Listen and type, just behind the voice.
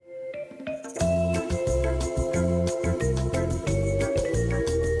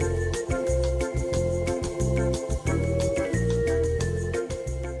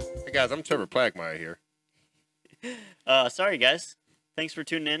guys, I'm Trevor Plagmeyer here. Sorry, guys. Thanks for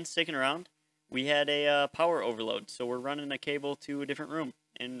tuning in, sticking around. We had a power overload, so we're running a cable to a different room,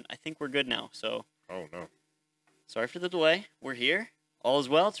 and I think we're good now. So, Oh, no. sorry for the delay. We're here. All is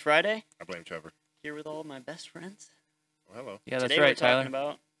well. It's Friday. I blame Trevor. Here with all of my best friends. Oh, hello. Yeah, that's Today right, we're talking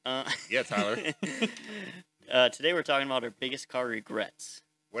Tyler. about. Yeah, Tyler. Today we're talking about our biggest car regrets.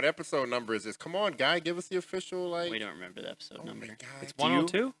 What episode number is this? Come on, guy. Give us the official, like... We don't remember the episode Oh, number. my God. It's Do you?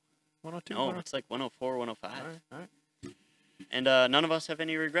 102? 102? No, it's like 104, 105. All right. And none of us have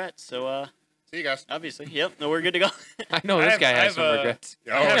any regrets. So See you guys. obviously, yep. No, we're good to go. I know I this have- guy I has have some a- regrets.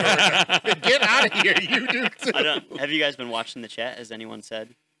 Oh, get out of here. You do, too. I don't. Have you guys been watching the chat? Has anyone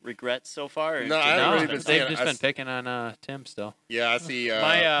said regrets so far? Or No, I just- haven't No, really been they've seeing it. just I been s- picking on Tim still. Yeah, I see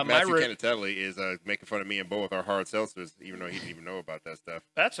My Matthew re- Canatelli is making fun of me and Bo with our hard seltzers, even though he didn't even know about that stuff.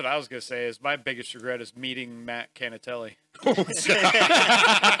 That's what I was gonna say. Is my biggest regret is meeting Matt Canatelli.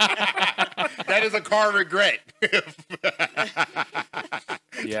 That is a car regret.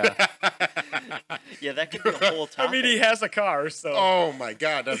 Yeah. Yeah, that could be a whole topic. I mean, he has a car, so Oh, my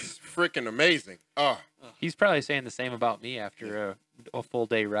God. That's freaking amazing. Oh, He's probably saying the same about me after a full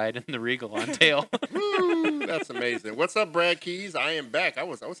day ride in the Regal on tail. woo, that's amazing. What's up, Brad Keys? I am back. I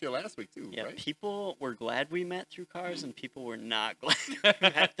was here last week, too, Yeah, right? people were glad we met through cars, and people were not glad we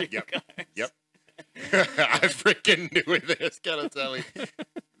met through Yep. cars. Yep. I freaking knew it. This Canatelli.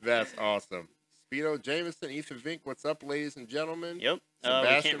 That's awesome. Speedo Jameson, Ethan Vink, what's up, ladies and gentlemen? Yep. We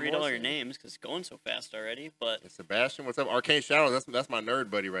Sebastian can't read all your Morrison. names because it's going so fast already. But And Sebastian, what's up? Arcane Shadows, that's my nerd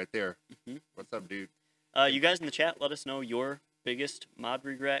buddy right there. Mhm. What's up, dude? you guys in the chat, let us know your biggest mod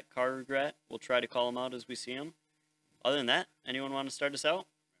regret, car regret. We'll try to call them out as we see them. Other than that, anyone want to start us out?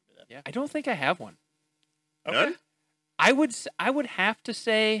 Yeah, I don't think I have one. None? I would have to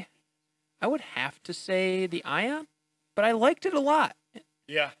say the Ion, but I liked it a lot,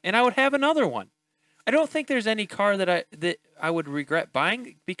 yeah. and I would have another one. I don't think there's any car that I would regret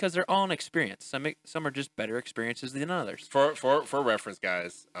buying because they're all an experience. Some are just better experiences than others. For reference,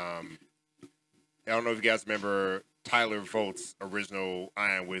 guys, I don't know if you guys remember Tyler Volt's original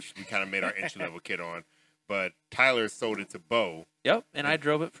Ion, which we kind of made our entry-level kit on, but Tyler sold it to Bo, Yep, and I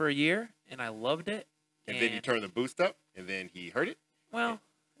drove it for a year, and I loved it. and then you turned the boost up, and then he heard it. Well,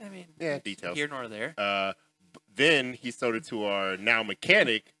 I mean, Yeah, it's details. here nor there. Then he sold it to our now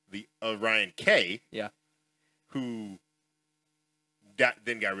mechanic, the Ryan K. Yeah. Who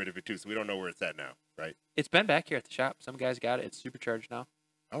then got rid of it too. So we don't know where it's at now, right? It's been back here at the shop. Some guys got it. It's supercharged now.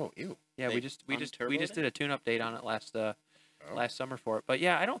 Oh, ew. Yeah, They we just unturboed did a tune update on it last Oh. summer for it. But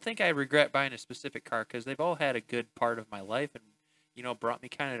yeah, I don't think I regret buying a specific car because they've all had a good part of my life and brought me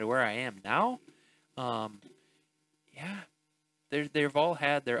kind of to where I am now. Yeah, they've all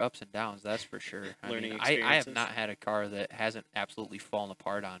had their ups and downs. That's for sure. Learning I have experiences. not had a car that hasn't absolutely fallen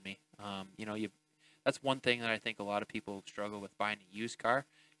apart on me. That's one thing that I think a lot of people struggle with buying a used car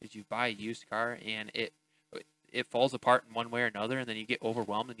is you buy a used car and it falls apart in one way or another, and then you get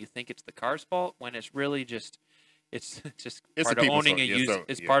overwhelmed and you think it's the car's fault when it's really just it's It's part the of people's owning fault. a Yeah, used. so-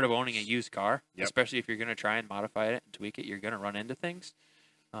 It's yeah. part of owning a used car, Yep. especially if you're going to try and modify it and tweak it. You're going to run into things.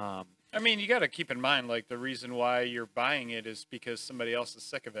 I mean, you got to keep in mind, like the reason why you're buying it is because somebody else is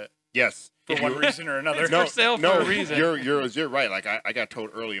sick of it Yes. for one reason or another. for sale for a reason. You're right. Like I got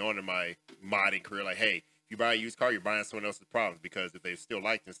told early on in my modding career, like, hey, if you buy a used car, you're buying someone else's problems because if they still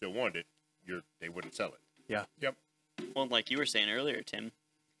liked and still wanted it, they wouldn't sell it. Well, like you were saying earlier, Tim,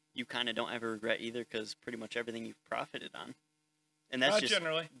 you kind of don't ever regret either because pretty much everything you've profited on. And that's just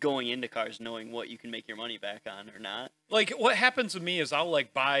generally. going into cars knowing what you can make your money back on or not. Like what happens with me is I'll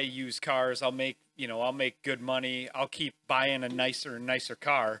like buy used cars. I'll make good money. I'll keep buying a nicer and nicer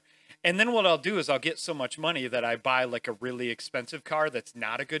car. And then what I'll do is I'll get so much money that I buy like a really expensive car that's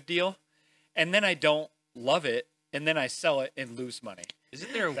not a good deal. And then I don't love it. And then I sell it and lose money.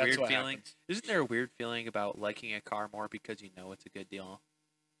 Isn't there a That's weird what feeling? happens. Isn't there a weird feeling about liking a car more because you know it's a good deal?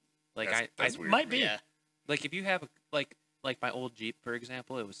 Like That's I weird. Might be. Yeah. like if you have like my old Jeep, for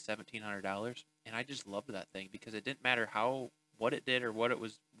example, it was $1,700, and I just loved that thing because it didn't matter what it did or what it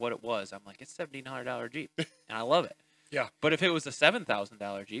was. I'm like, it's $1,700 Jeep, and I love it. Yeah. But if it was a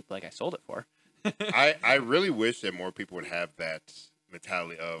 $7,000 Jeep, like I sold it for, I really wish that more people would have that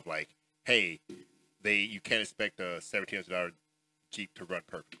mentality of like, hey, you can't expect a $1,700 Jeep to run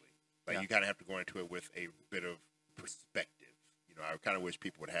perfectly. Like Yeah. you kind of have to go into it with a bit of perspective. I kind of wish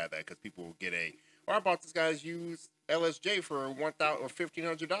people would have that because people will get I bought this guy's used LSJ for $1,000 or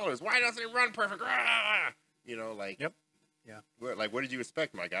 $1,500. Why doesn't it run perfect? Rah! Like Yep. Yeah. What did you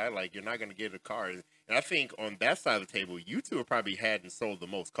expect, my guy? Like you're not gonna get a car, and I think on that side of the table, you two have probably had and sold the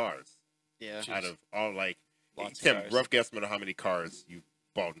most cars Yeah. out of all. Like Lots of Tim, cars. rough guesstimate of how many cars you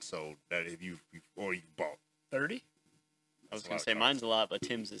bought and sold that if you've bought? 30. I was That's a gonna lot say of mine's a lot, but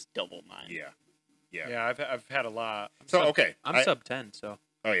Tim's is double mine. Yeah. Yeah, I've had a lot. So okay. I'm sub 10, so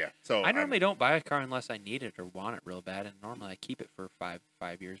Oh yeah. So I normally don't buy a car unless I need it or want it real bad, and normally I keep it for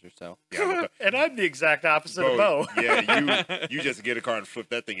five years or so. yeah, And I'm the exact opposite of Bo. yeah, you just get a car and flip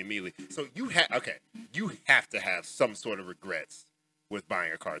that thing immediately. So you have to have some sort of regrets with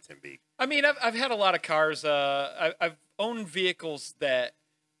buying a car, Tim B. I mean, I've had a lot of cars. I've owned vehicles that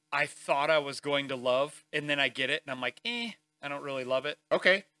I thought I was going to love, and then I get it, and I'm like, I don't really love it.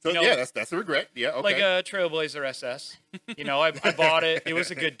 Okay. So You know, yeah, that's a regret. Yeah. Okay. Like a Trailblazer SS. You know, I bought it. It was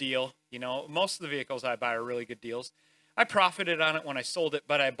a good deal. You know, most of the vehicles I buy are really good deals. I profited on it when I sold it,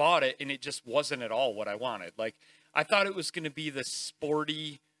 but I bought it, and it just wasn't at all what I wanted. Like, I thought it was going to be the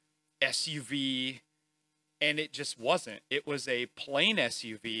sporty SUV, and it just wasn't. It was a plain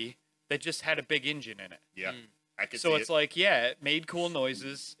SUV that just had a big engine in it. yeah. I could So see it's it. like, yeah, it made cool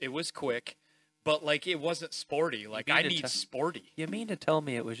noises. It was quick, but like it wasn't sporty. Like mean I to need tell- sporty. You mean to tell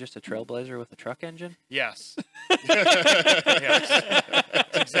me it was just a Trailblazer with a truck engine? Yes. Yes.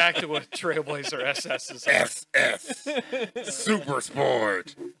 That's exactly what Trailblazer SSs are. SS Super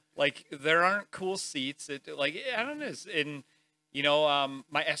Sport. Like there aren't cool seats. Like I don't know. In you know,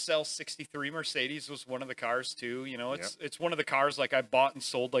 my SL63 Mercedes was one of the cars too. You know, it's one of the cars like I bought and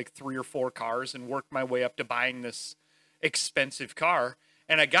sold like 3 or 4 cars and worked my way up to buying this expensive car.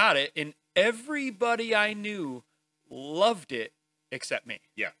 And I got it, and everybody I knew loved it except me.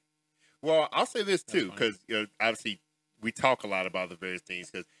 Well, I'll say this That's too, funny. because obviously we talk a lot about the various things.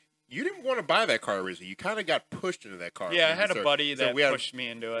 Because you didn't want to buy that car originally, you kind of got pushed into that car. Yeah, I maybe. had a So- buddy so that we had- pushed me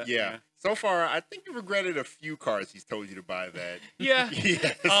into it. Yeah. So far, I think you regretted a few cars he's told you to buy that. Yeah.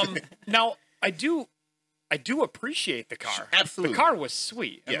 Yes. Now I do appreciate the car. Absolutely. The car was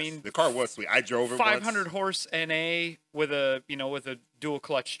sweet. Yes, I mean, the car was sweet. I drove it 500 once. horse NA with a dual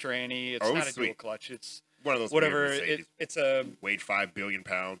clutch tranny. It's Oh, it not was a dual sweet. clutch. It's One of those whatever. weird Mercedes. It's a Weighed 5 billion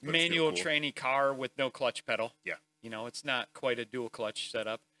pounds. but it's manual still cool. tranny car with no clutch pedal. Yeah. You know, it's not quite a dual clutch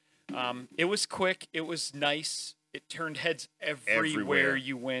setup. It was quick. It was nice. It turned heads everywhere Everywhere.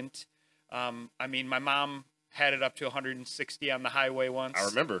 you went. I mean, my mom had it up to 160 on the highway once. I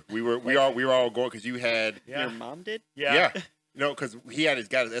remember we were all going because you had Yeah. Your mom did? Yeah. because he got his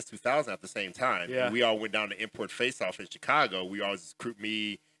S2000 at the same time. Yeah. And we all went down to Import Face Off in Chicago. We all just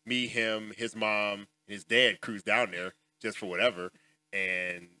me, him, his mom, and his dad cruised down there just for whatever.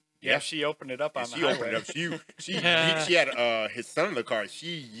 And Yeah, she opened it up on and the she highway. opened it up. She had his son in the car.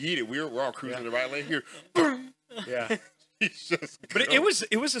 She yeeted. We're all cruising the right lane here. Boom. Yeah. He's just. But going.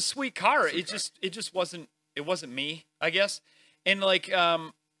 it was a sweet car. Sweet car. It just wasn't me, I guess. And like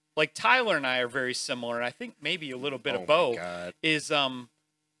Tyler and I are very similar, and I think maybe a little bit Oh of my Bo God. is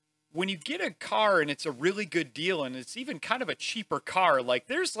when you get a car and it's a really good deal and it's even kind of a cheaper car, like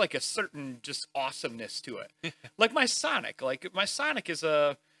there's like a certain just awesomeness to it. Like my Sonic is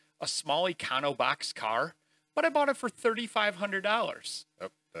a small Econo box car, but I bought it for $3,500. Oh,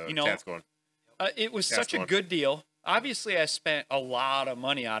 you know, chat's going. It was That's such a fun. good deal. Obviously, I spent a lot of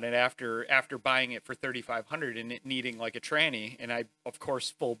money on it after buying it for $3,500 and it needing like a tranny, and I of course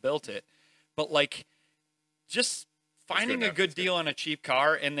full built it. But like, just finding good a enough. good It's good. deal on a cheap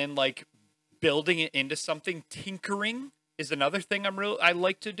car and then like building it into something, tinkering is another thing I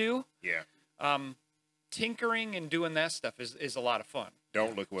like to do. Yeah. Tinkering and doing that stuff is a lot of fun.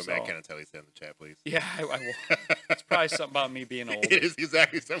 Don't look at what So- Matt Canatelli said in the chat, please. Yeah, I will. It's probably something about me being old. It is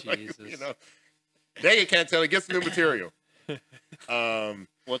exactly something. Jesus. You know. Dang it, Canatelli, get some new material.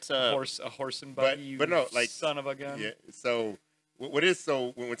 What's A horse and buggy, but no, like- son of a gun. Yeah. So what is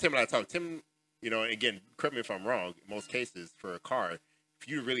so when Tim and I talk, Tim, you know, and again, correct me if I'm wrong. In most cases, for a car, for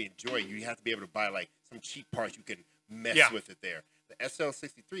you to really enjoy it, you have to be able to buy like some cheap parts you can mess Yeah. with it there. The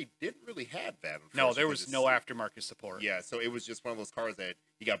SL63 didn't really have that. No, there unfortunately, was 'cause no it's- aftermarket support. Yeah, so it was just one of those cars that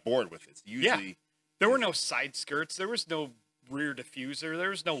you got bored with it. So usually, There were no side skirts. There was no rear diffuser. There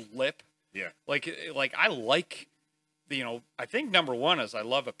was no lip. Yeah. Like I like, I think number one is I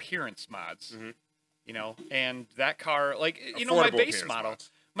love appearance mods. Mhm. You know, and that car, like my affordable base appearance model,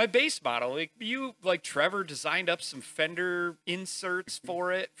 mods. like Trevor designed up some fender inserts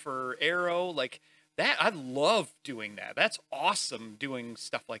for it for Aero, like that. I love doing that. That's awesome doing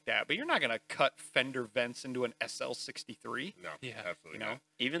stuff like that. But you're not gonna cut fender vents into an SL63. No, Yeah. absolutely You know, not.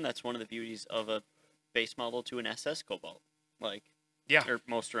 Even that's one of the beauties of a base model to an SS Cobalt. Like, Yeah. or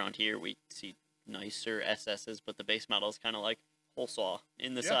most around here we see nicer SSs, but the base model is kind of like hole saw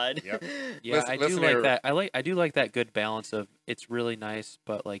in the Yeah, side. yeah. Yeah, Listen- I do listen like here. that. I do like that good balance of it's really nice,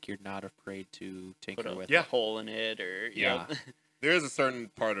 but like you're not afraid to tinker Put a with Yeah. it. hole in it, or Yeah. There is a certain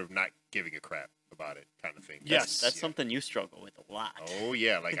part of not giving a crap about it, kind of thing. Yes. That's yeah. something you struggle with a lot. Oh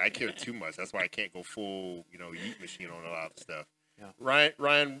yeah, like I care too much. That's why I can't go full, yeet machine on a lot of stuff. Yeah.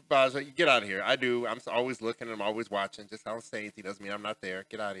 Ryan Baja, you get out of here. I do. Always looking. I'm always watching. Just how saying he doesn't mean I'm not there.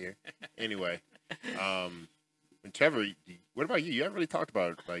 Get out of here. Anyway, and Trevor, what about you? You haven't really talked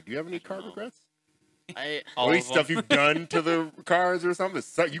about like. Do you have any car regrets? All Or of any stuff them. you've done to the cars or something?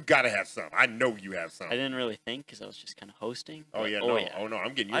 So, you gotta have some. I know you have some. I didn't really think because I was just kind of hosting. Oh but- yeah, no. Oh no,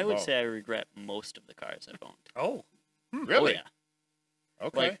 I'm getting you I would involved. say I regret most of the cars I've owned. Oh, Really? Oh, yeah.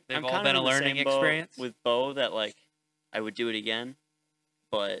 Okay. Like, They've I'm all kind been of a in the learning same boat experience? with Bo that like I would do it again,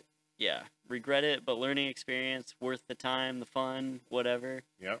 but yeah, regret it, but learning experience, worth the time, the fun, whatever.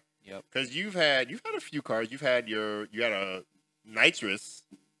 Yep. Yep. Because you've had a few cars. You had a nitrous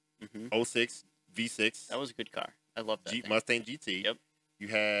Hmm 06 V6 That was a good car. I love that. thing. Mustang GT. Yep. You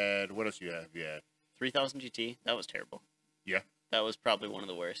had what else? You had 3000 GT. That was terrible. Yeah. That was probably one of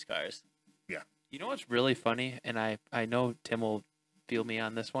the worst cars. You know what's really funny, and I know Tim will feel me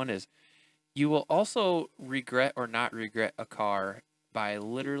on this one, is you will also regret or not regret a car by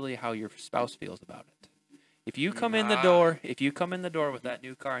literally how your spouse feels about it. If you come in the door, with that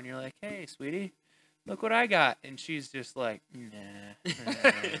new car and you're like, "Hey, sweetie, look what I got," and she's just like, "Nah."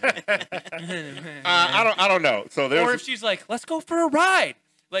 I don't know. So there's Or if she's like, "Let's go for a ride,"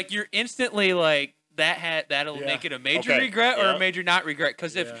 like you're instantly like that'll Yeah. make it a major Okay. regret or a Yep. major not regret.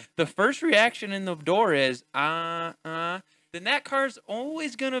 Because Yeah. if the first reaction in the door is then that car's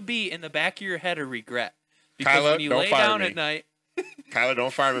always gonna be in the back of your head a regret. Because Kyla, when you don't lay fire down me. at night, Kyla,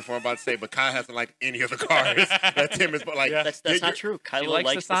 don't fire me for what I'm about to say, but Kyla hasn't liked any of the cars that Tim is like. Yeah. That's you're- not true. Kyla likes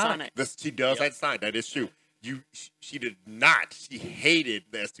likes the the Sonic. Sonic. This, she does Yep. like sign. That is true. She did not. She hated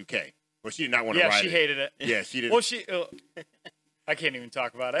the S2K. Well, she did not want to yeah, ride she it. hated it. Yeah, she did. Well, I can't even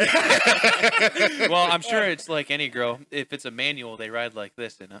talk about it. well, I'm sure it's like any girl. If it's a manual, they ride like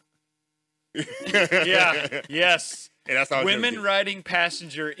this in it. Yeah. Yes. And that's how Women riding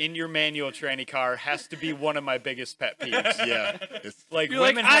passenger in your manual tranny car has to be one of my biggest pet peeves. Yeah. It's, Like You're like,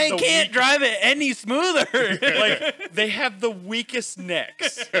 women have I the can't weak- drive it any smoother. like they have the weakest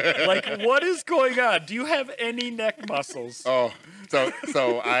necks. Like what is going on? Do you have any neck muscles? oh, so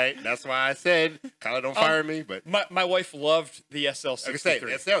that's why I said Kyla, don't fire me. But My wife loved the like I say,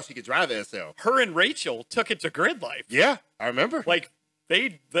 SL63. SL, she could drive the SL. Her and Rachel took it to Grid Life. Yeah, I remember. Like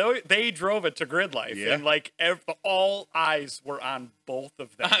they drove it to Grid Life, Yeah. and like all eyes were on both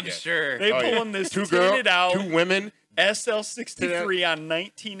of them. I'm sure. They Oh, yeah. pulling this two tinted out two women, SL63 on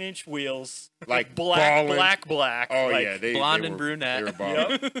 19-inch wheels, like black. Oh like, yeah, they blonde they and were- brunette. They were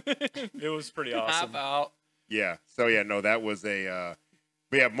balling. it was pretty How awesome. about Yeah. So yeah, no, that was a.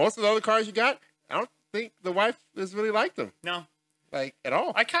 But yeah, most of the other cars you got, I don't think the wife has really liked them, No, like at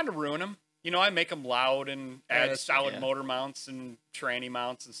all. I kind of ruin them. I make them loud and Yeah, add that's- solid yeah. motor mounts and tranny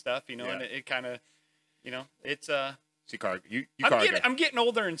mounts and stuff. And Yeah. it kind of, it's She car, you car guy. I'm getting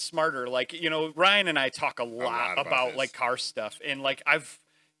older and smarter. Like, Ryan and I talk a lot lot about about this. like car stuff, and like I've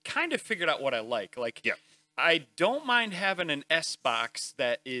kind of figured out what I like. Like, Yeah. I don't mind having an S box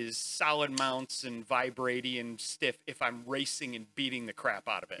that is solid mounts and vibrating and stiff if I'm racing and beating the crap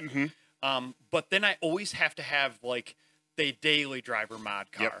out of it. Mhm. But then I always have to have like the daily driver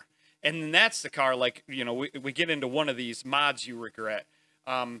mod car. Yep. And then that's the car, like, we get into one of these mods you regret.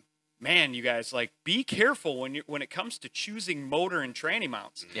 Man, you guys, like, be careful when it comes to choosing motor and tranny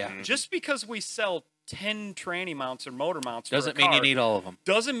mounts. yeah? Just because we sell 10 tranny mounts or motor mounts for Doesn't a mean you car need all of them.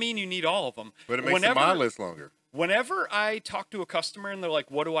 doesn't mean you need all of them. But it makes the mod list longer. Whenever I talk to a customer and they're like,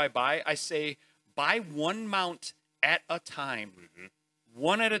 what do I buy? I say, buy one mount at a time.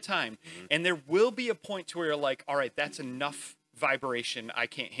 One at a time. And there will be a point to where you're like, all right, that's enough vibration. I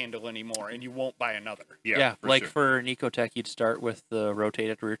can't handle anymore. And you won't buy another. Yeah, like sure. for an Ecotech, you'd start with the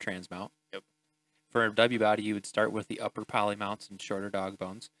rotated rear trans mount. Yep. For a W body, you would start with the upper poly mounts and shorter dog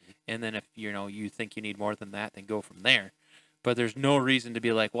bones, and then if you think you need more than that, then go from there. But there's no reason to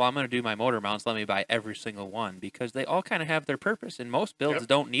be like, well, I'm going to do my motor mounts. Let me buy every single one, because they all kind of have their purpose, and most builds Yep.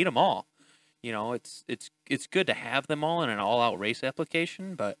 don't need them all. It's good to have them all in an all-out race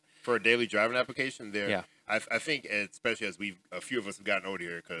application, but For a daily driving application, there. Yeah. I think, especially as a few of us have gotten older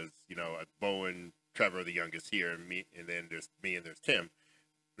here, because Bo and Trevor are the youngest here, and me, and then there's me and there's Tim.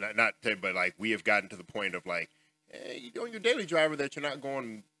 Not Tim, but like we have gotten to the point of like, you doing your daily driver that you're not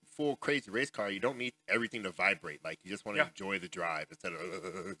going full crazy race car. You don't need everything to vibrate. Like you just want to Yeah. enjoy the drive instead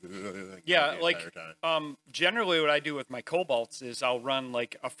of Yeah, the like entire time. generally what I do with my Cobalts is I'll run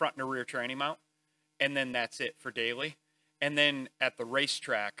like a front and a rear tranny mount, and then that's it for daily. And then at the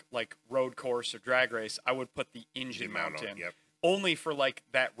racetrack, like road course or drag race, I would put the engine mount in, Yep. only for like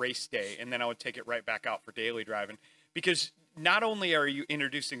that race day, and then I would take it right back out for daily driving, because not only are you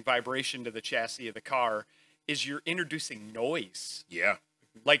introducing vibration to the chassis of the car, is you're introducing noise. Yeah.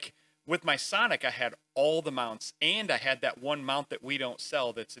 Like with my Sonic, I had all the mounts, and I had that one mount that we don't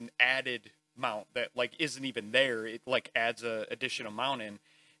sell that's an added mount that like isn't even there. It like adds a additional mount in.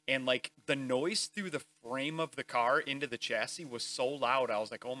 And like the noise through the frame of the car into the chassis was so loud. I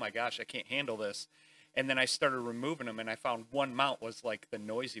was like, oh my gosh, I can't handle this. And then I started removing them, and I found one mount was like the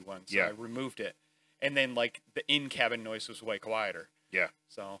noisy one. So Yeah. I removed it. And then like the in-cabin noise was way quieter. Yeah.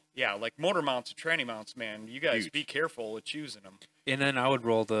 So yeah, like motor mounts and tranny mounts, man, you guys Huge. be careful with choosing them. And then I would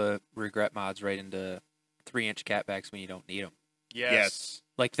roll the regret mods right into 3-inch catbacks when you don't need them. Yes.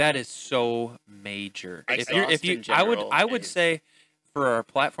 Like that is so major. Exhaust in I would general is- say for our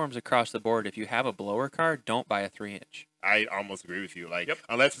platforms across the board, if you have a blower car, don't buy a 3-inch. I almost agree with you. Like, Yep.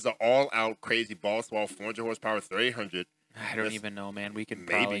 unless it's an all-out crazy ball swell 400 horsepower 300. I don't That's- even know, man. We could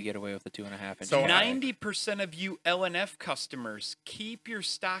maybe. probably get away with a 2.5-inch. So catback. 90% of you LNF customers keep your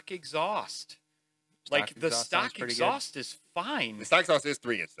stock exhaust. Like the exhaust sounds stock pretty good. exhaust is fine. The stock exhaust is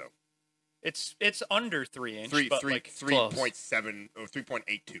 3-inch though. It's under 3-inch, Three, but three, like 3.7 or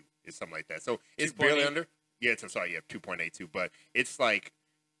 3.82 is something like that. So it's barely 2.8? under. Yeah, it's, I'm sorry, yeah, 2.82. But it's like,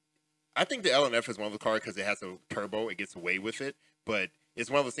 I think the LNF is one of the cars because it has a turbo. It gets away with it. But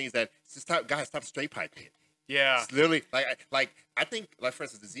it's one of those things that just stop straight piping it. yeah. It's literally like I think, like for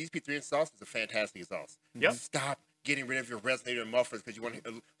instance, the ZSP3 exhaust is a fantastic exhaust. Yep. Stop getting rid of your resonator and mufflers because you want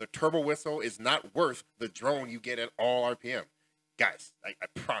the turbo whistle is not worth the drone you get at all RPM. Guys, I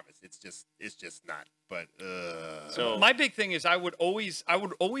promise, it's just not. But So- My big thing is I would always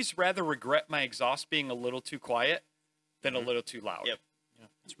rather regret my exhaust being a little too quiet than a little too loud. Yep.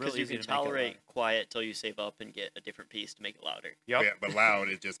 It's Because really you easy can to make it tolerate louder. quiet till you save up and get a different piece to make it louder. Yep. yeah, but loud,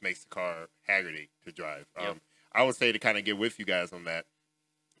 it just makes the car haggardy to drive. Yep. I would say to kind of get with you guys on that,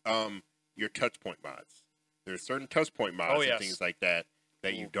 your touch point mods. There are certain touch point mods Oh, and yes. things like that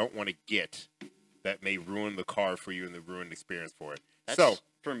that you don't want to get that may ruin the car for you and the ruin the experience for it. That's, So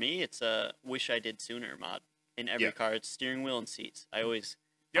for me, it's a wish I did sooner mod. In every Yeah. car, it's steering wheel and seats. I always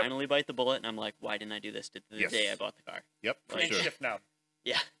Yep. finally bite the bullet, and I'm like, why didn't I do this the Yes. day I bought the car? yep, for And sure. shift knob.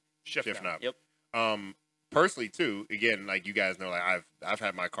 Yeah. Shift Shift knob. knob. Yep. Personally too, again, like you guys know, like I've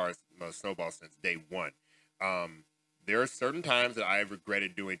had my car Snowball since day one. There are certain times that I've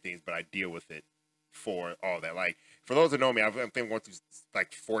regretted doing things, but I deal with it for all that. Like for those that know me, I've been going through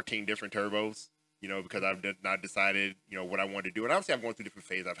like 14 different turbos, you know, because I've not decided, you know, what I want to do. And obviously I've gone through different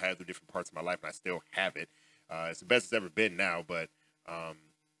phases. I've had through different parts of my life, and I still have it. It's the best it's ever been now, but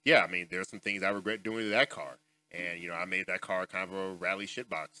yeah, I mean, there's some things I regret doing to that car. And, you know, I made that car kind of a rally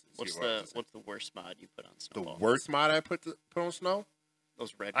shitbox. What's the worst mod you put on the Snowball? worst mod I put on Snow?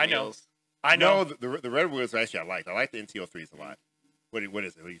 Those red I know. wheels. I know No, the red wheels actually I like. I like the NTO3s a lot. What is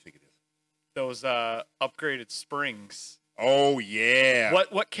it? What do you think it is? those upgraded springs. Oh yeah.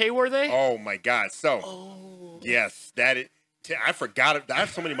 What K were they? Oh my God. So Oh. yes, that it. I forgot it. I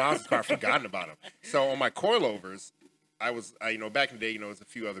have so many miles in the car, I've forgotten about them. So on my coilovers, you know, back in the day, you know, there's a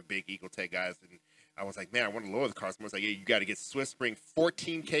few other big Ecotech guys, and I was like, man, I want to lower the car. Someone's like, yeah, you got to get Swift Spring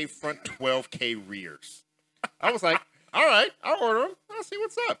 14K front, 12K rears. I was like, all right, I'll order them. I'll see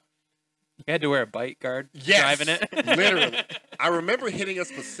what's up. You had to wear a bite guard Yes, driving it. literally. I remember hitting a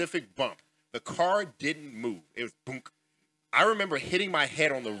specific bump. The car didn't move. It was boom. I remember hitting my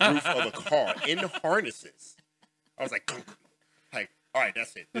head on the roof of the car in the harnesses. I was like, gunk. Like, all right,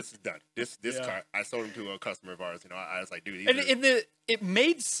 that's it. This is done. This Yeah. car. I sold him to a customer of ours. You know, I was like, dude, these are- It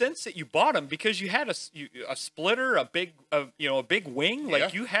made sense that you bought them because you had a splitter, a big wing. Like Yeah.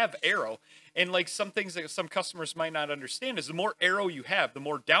 you have aero, and like some things that some customers might not understand is the more aero you have, the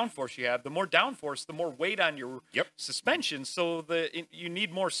more downforce you have. The more downforce, the more weight on your Yep. suspension. So you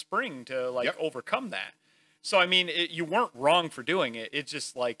need more spring to like Yep. overcome that. So I mean, you weren't wrong for doing it. It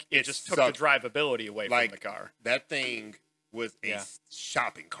just like it It just took sucked. the drivability away Like, from the car. that thing was a Yeah.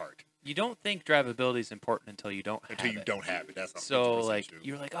 shopping cart You don't think drivability is important until you don't have until you it. don't have it. That's 100% So like true.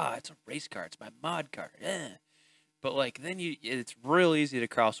 you're like, oh, it's a race car, it's my mod car. But like then it's real easy to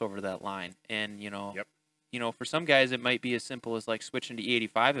cross over that line. And Yep. For some guys it might be as simple as like switching to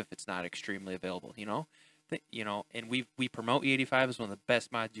E85 if it's not extremely available, and we promote E85 as one of the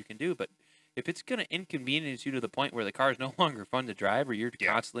best mods you can do, but if it's gonna inconvenience you to the point where the car is no longer fun to drive or you're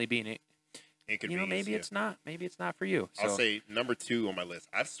Yeah. constantly being Inconvenience, maybe yeah. it's not for you. So I'll say number 2 on my list.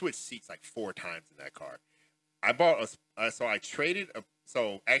 I've switched seats like 4 times in that car. I bought so I traded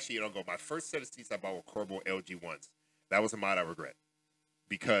so actually you don't go. My first set of seats I bought were Corbeau LG ones. That was a mod I regret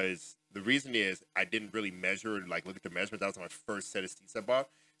because the reason is I didn't really measure and like look at the measurements. That was my first set of seats I bought.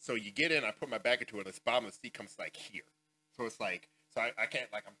 So you get in, I put my back into it, and the bottom of the seat comes like here. So it's like So I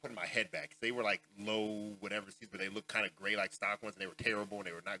can't, like, I'm putting my head back. They were like low whatever seats, but they look kind of gray like stock ones, and they were terrible, and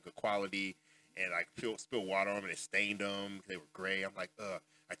they were not good quality, and like spilled water on them, and it stained them. They were gray. I'm like, ugh.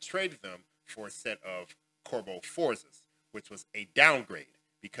 I traded them for a set of Corbeau Forzas, which was a downgrade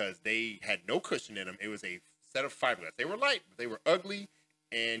because they had no cushion in them. It was a set of fiberglass. They were light, but they were ugly,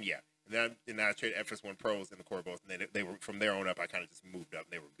 and yeah. And then I traded FS1 Pros and the Corbeaus, and then they were, from there on up, I kind of just moved up,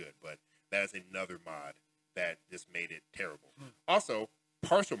 and they were good. But that is another mod that just made it terrible. Also,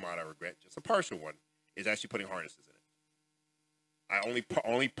 partial mod I regret, just a partial one, is actually putting harnesses in it. I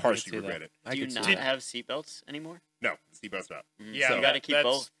only partially see that. regret it. Do you not have seatbelts anymore? No, seatbelts out. Yeah, so you got to keep that's-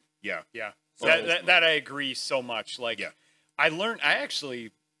 both. Yeah. Yeah, So- that I agree so much. Like, Yeah. I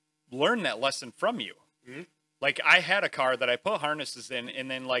actually learned that lesson from you. Mhm. Like, I had a car that I put harnesses in, and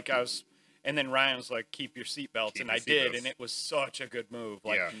then and then Ryan was like, "Keep your seatbelts," Keep and your I did, seatbelts. and it was such a good move.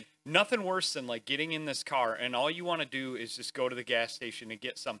 Like, Yeah. nothing worse than like getting in this car, and all you want to do is just go to the gas station and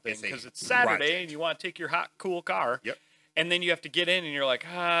get something It's a because it's Saturday, project. and you want to take your hot, cool car. Yep. And then you have to get in, and you're like,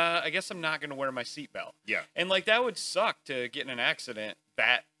 I guess I'm not going to wear my seatbelt. Yeah. And like that would suck to get in an accident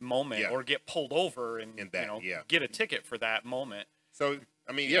that moment, Yeah. or get pulled over and In that, yeah. get a ticket for that moment. So,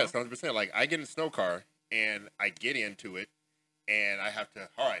 I mean, yes, 100%. Like, I get in a snow car, and I get into it, and I have to,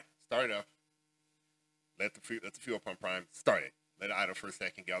 all right, start it up. Let the fuel pump prime. Start it. Let it idle for a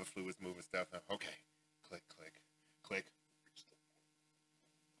second. Get all the fluids moving stuff. Okay. Click, click, click.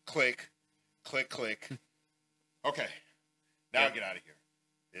 Click, click, click. Okay. Now get out of here.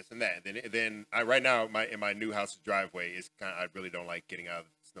 This and that. Then I right now in my new house's driveway is kind of, I really don't like getting out of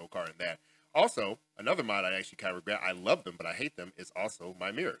the snow car and that. Also, another mod I actually kind of regret. I love them, but I hate them. Is also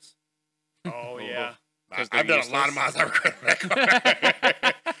my mirrors. Oh yeah. 'Cause I've they're done a lot of mods I regret in that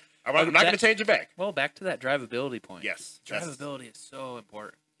car. I'm not going to change it back. Well, back to that drivability point. Yes. that's- Drivability is so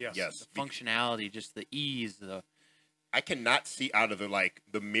important. Yes. Yes. The functionality, just the ease, the I cannot see out of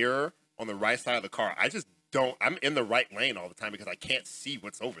the mirror on the right side of the car. I just don't. I'm in the right lane all the time because I can't see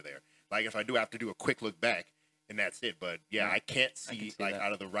what's over there. Like if I do, I have to do a quick look back, and that's it. But yeah, I can't see, see like that.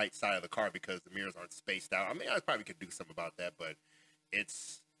 out of the right side of the car because the mirrors aren't spaced out. I mean, I probably could do something about that, but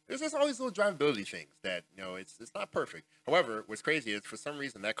there's just all these little drivability things that it's not perfect. However, what's crazy is for some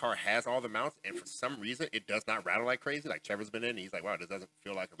reason that car has all the mounts, and for some reason it does not rattle like crazy. Like Trevor's been in, and he's like, "Wow, this doesn't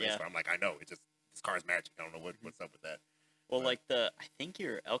feel like a race Yeah. car." I'm like, "I know, it just this car's magic. I don't know what's up with that." Well, But- like I think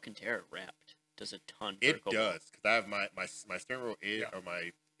your Alcantara wrapped does a ton. For It Cobalt. does because I have my steering wheel is or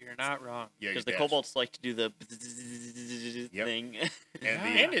my you're not wrong. Because your the dash. Cobalts like to do the Yep. thing.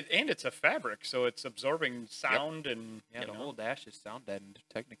 and the And it's a fabric, so it's absorbing sound and Yeah, You the know? whole dash is sound deadened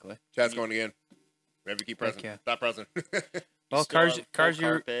technically. chat's going again. Whatever, keep pressing. yeah. Stop pressing. Well, Still cars, have cars, full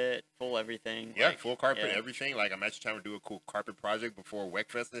you're carpet, full everything. Yeah, like, full carpet, yeah. everything. Like I'm actually trying to do a cool carpet project before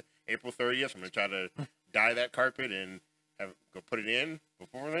WECFest, April 30th. I'm gonna try to dye that carpet and go put it in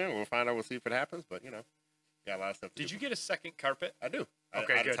before then. We'll find out. We'll see if it happens. But got a lot of stuff. To Did do you get a second carpet? I do.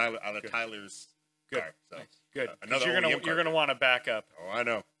 Okay, out good. of Good. Tyler's Good. car. So Good. 'Cause another you're OEM gonna carpet. want to back up Oh, I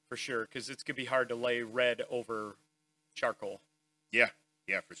know. for sure because it's gonna be hard to lay red over charcoal. Yeah,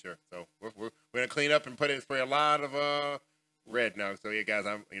 for sure. So we're gonna clean up and spray a lot of red now. So yeah, guys,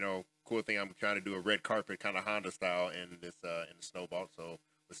 I'm cool thing. I'm trying to do a red carpet kind of Honda style in this in the Snowball. So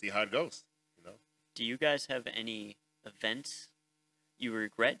we'll see how it goes. Do you guys have any events you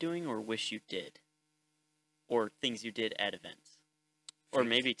regret doing or wish you did? Or things you did at events? Or Things-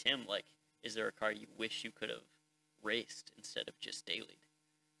 maybe, Tim, like, is there a car you wish you could have raced instead of just dailied?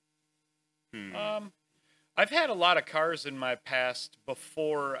 I've had a lot of cars in my past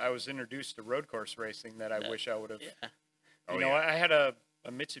before I was introduced to road course racing that I That- wish I would have. Yeah. Oh, You know, yeah. I had a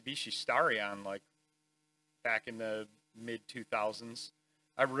Mitsubishi Starion like back in the mid 2000s.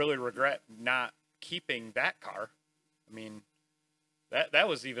 I really regret not keeping that car. I mean, that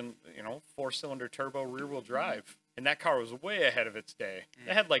was even 4-cylinder turbo rear wheel drive, and that car was way ahead of its day.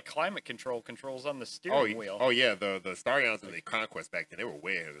 It had like climate controls on the steering wheel. Oh yeah, the Starions and the Conquest back then, they were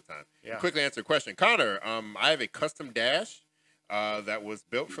way ahead of the time. Yeah. Quickly answer a question, Connor. I have a custom dash that was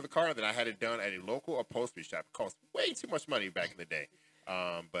built for the car that I had it done at a local upholstery shop. It cost way too much money back in the day.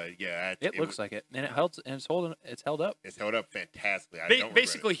 But yeah, it looks like it, and it's held up. it's held up fantastically. I don't regret it.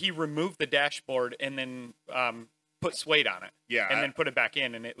 Basically, he removed the dashboard and then put suede on it. Yeah, and I- then put it back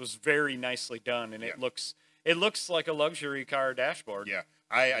in, and it was very nicely done. And Yeah. it looks like a luxury car dashboard. Yeah,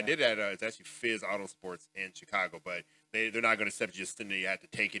 I did that. It's actually Fizz Auto Sports in Chicago, but they're not going to accept you just in there. You had to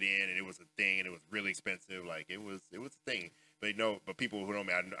take it in, and it was a thing, and it was really expensive. Like it was a thing. But people who know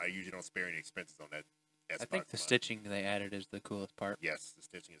me, I usually don't spare any expenses on that. I think the stitching they added is the coolest part. Yes, the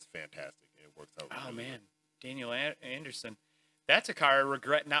stitching is fantastic, and it works out. Oh really man, Daniel Anderson, that's a car I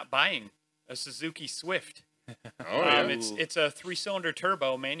regret not buying. A Suzuki Swift. Oh yeah. It's a 3-cylinder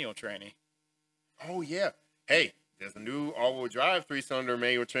turbo manual tranny. Oh yeah. Hey, there's a new all-wheel drive 3-cylinder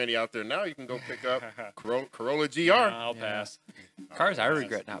manual tranny out there now. You can go pick up Corolla GR. No, I'll Yeah. pass. Cars I nice.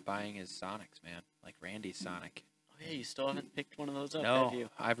 regret not buying is Sonics, man. Like Randy's Sonic. Oh, yeah, you still haven't picked one of those up, have No, you?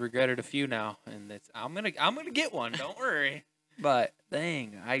 I've regretted a few now, and I'm gonna get one. Don't worry. But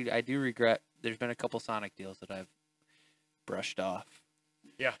dang, I do regret. There's been a couple Sonic deals that I've brushed off.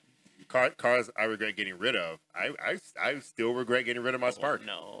 Cars I regret getting rid of. I still regret getting rid of my Spark. Oh,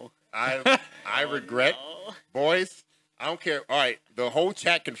 no. I Oh, regret, no. boys. I don't care. All right, the whole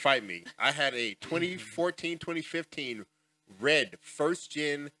chat can fight me. I had a 2014, 2015 red first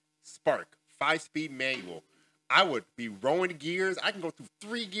gen Spark 5-speed manual. I would be rolling gears. I can go through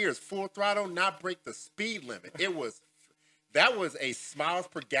 3 gears full throttle, not break the speed limit. That was a miles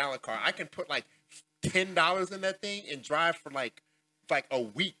per gallon car. I can put like $10 in that thing and drive for like a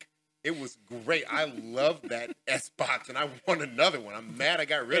week. It was great. I love that S box, and I want another one. I'm mad I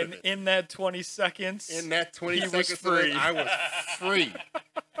got rid of And it. in that 20 seconds, In that 20 he was seconds, free. I was free.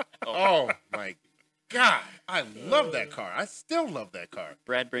 Oh my God, I love that car. I still love that car.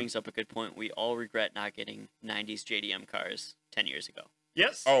 Brad brings up a good point. We all regret not getting 90s JDM cars 10 years ago.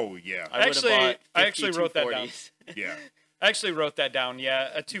 yes. Oh yeah, I would've Actually- bought I actually 50 wrote that down. 240s. yeah. I actually wrote that down. Yeah,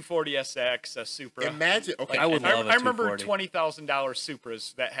 a 240 SX, a Supra. Imagine. Okay, I would love a I remember 240. $20,000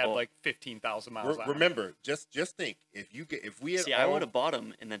 Supras that had Oh. like 15,000 miles on them. remember, just think if we had See, all, I would have bought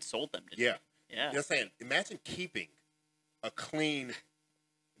them and then sold them. yeah. Yeah. Just saying. Imagine keeping a clean,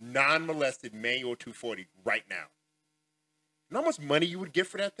 non-molested manual 240 right now. You know how much money you would get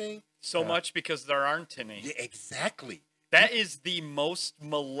for that thing? So Yeah. much because there aren't any. Yeah, exactly. That is the most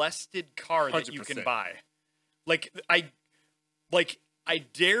molested car that you can 100%. buy. I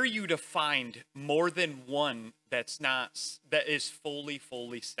dare you to find more than one that is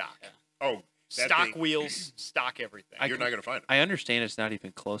fully stock. Yeah. Oh, that Stock thing, wheels, stock everything. You're not gonna find it. I understand it's not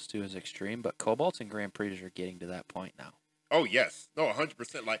even close to as extreme, but Cobalts and Grand Prix are getting to that point now. Oh yes, no,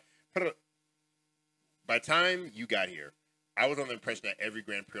 100%. Like, by the time you got here, I was on the impression that every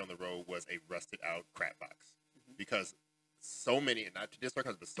Grand Prix on the road was a rusted out crap box, because so many, and not to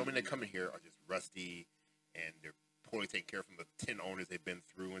disrespect, but so many that come in here are just rusty, and they're poorly taken care of from the 10 owners they've been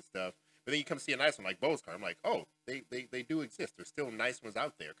through and stuff. But then you come see a nice one like Bo's car. I'm like, oh, they do exist. There's still nice ones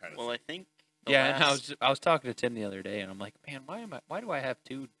out there, kind of. Well, I think. And I was talking to Tim the other day, and I'm like, man, why do I have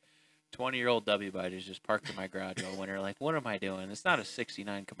two 20-year-old W bodies just parked in my garage all winter? Like, what am I doing? It's not a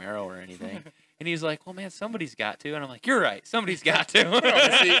 '69 Camaro or anything. And he's like, well, man, somebody's got to. And I'm like, you're right, somebody's got to. no,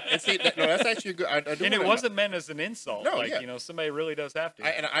 that's actually a good. I do And it wanna- wasn't meant as an insult. No, like, yeah. somebody really does have to.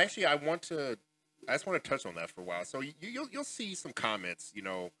 I just want to touch on that for a while. So you'll see some comments,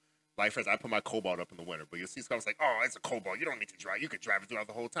 like for instance, I put my Cobalt up in the winter, but you'll see some comments like, "Oh, it's a Cobalt. You don't need to drive. You could drive it throughout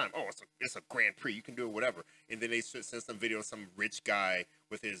the whole time. Oh, it's a Grand Prix. You can do it, whatever." And then they send some video of some rich guy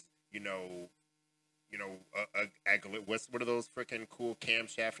with his, what are those freaking cool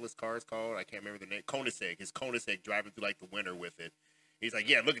camshaftless cars called? I can't remember the name. Koenigsegg. His Koenigsegg driving through like the winter with it. He's like,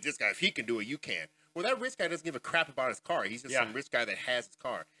 yeah, look at this guy. If he can do it, you can. Well, that rich guy doesn't give a crap about his car. He's just some rich guy that has his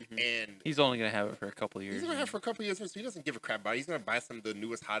car. And He's only going to have it for a couple of years. he's going to have it for a couple of years, so he doesn't give a crap about it. He's going to buy some of the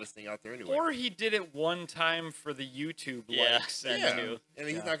newest, hottest thing out there anyway. Or he did it one time for the YouTube Yeah. likes. And, yeah. too. And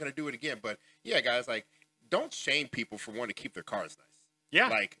he's not going to do it again. But, yeah, guys, like, don't shame people for wanting to keep their cars nice. Yeah.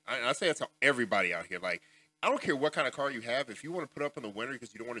 Like, I say that to everybody out here. Like, I don't care what kind of car you have. If you want to put up in the winter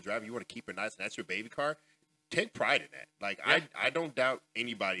because you don't want to drive, you want to keep it nice, and that's your baby car, take pride in that. Like, I don't doubt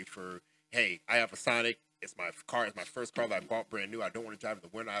anybody for, hey, I have a Sonic. It's my car. It's my first car that I bought brand new. I don't want to drive in the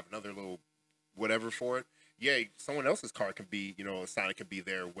winter. I have another little whatever for it. Yeah, someone else's car can be, a Sonic can be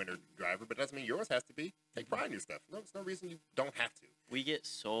their winter driver, but it doesn't mean yours has to be. Take pride in your stuff. No, there's no reason you don't have to. We get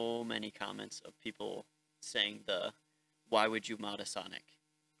so many comments of people saying why would you mod a Sonic?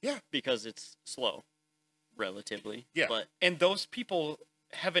 Yeah. Because it's slow, relatively. Yeah. But and those people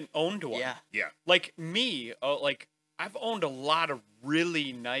haven't owned one. yeah, Yeah. Like me, I've owned a lot of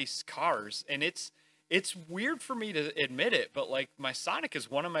really nice cars, and it's weird for me to admit it, but like my Sonic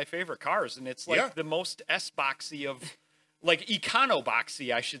is one of my favorite cars, and it's like Yeah. the most S-boxy of, like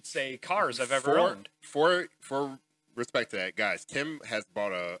econo-boxy, I should say, cars I've ever owned. For respect to that, guys, Tim has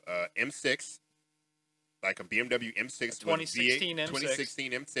bought a M6, like a BMW M6, A 2016 V8, M6.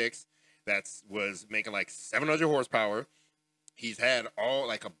 2016 M6 that was making like 700 horsepower. He's had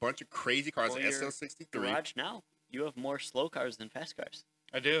a bunch of crazy cars, Well, an your SL63. garage now, you have more slow cars than fast cars.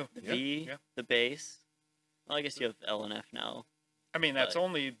 I do. The Yeah. V, Yeah. the base. Well, I guess you have L and F now. I mean, that's But-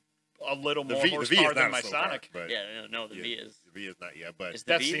 only a little The more V is horsepower not than a my slow car, Sonic. but Yeah, no, the V is. the V is not yet, but Is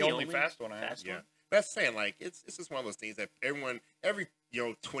That's V the only fast one I have. fast yeah. one? That's saying like it's just one of those things that every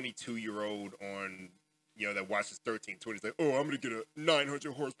 22-year-old on that watches 1320 is like, oh, I'm gonna get a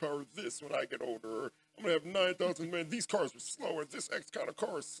 900 horsepower this when I get older. Or, I'm gonna have 9,000. Man, these cars are slower. This X kind of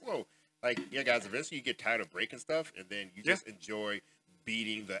car is slow. Like, yeah, guys, eventually you get tired of breaking stuff, and then you just enjoy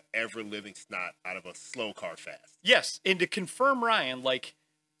beating the ever living snot out of a slow car fast. Yes, and to confirm Ryan, like,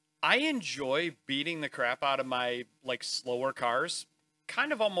 I enjoy beating the crap out of my like slower cars,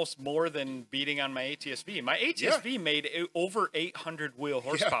 kind of almost more than beating on my ATS-V. My ATS-V made over 800 wheel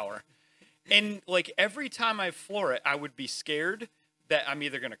horsepower. And like every time I floor it, I would be scared that I'm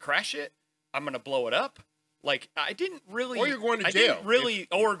either going to crash it, I'm going to blow it up. Like I didn't really Or you're going to I jail. didn't really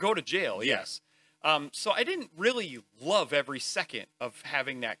or go to jail, Yeah. yes. So I didn't really love every second of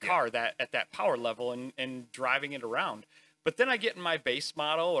having that car that at that power level and driving it around. But then I get in my base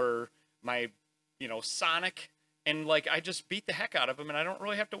model or my, Sonic, and like I just beat the heck out of them, and I don't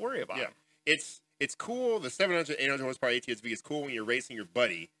really have to worry about them. It's cool. The 700, 800 horsepower ATS-V is cool when you're racing your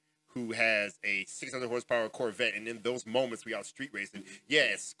buddy who has a 600 horsepower Corvette, and in those moments we out street racing,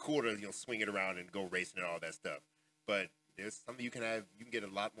 it's cool to swing it around and go racing and all that stuff. But there's something you can have. You can get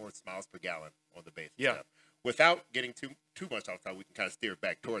a lot more miles per gallon on the base. Yeah. Stuff. Without getting too much off topic, we can kind of steer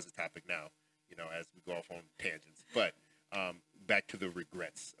back towards the topic now. As we go off on tangents. But back to the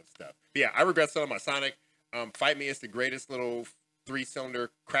regrets of stuff. But yeah, I regret selling my Sonic. Fight me, it's the greatest little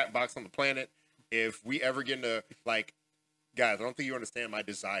 3-cylinder crap box on the planet. If we ever get into guys, I don't think you understand my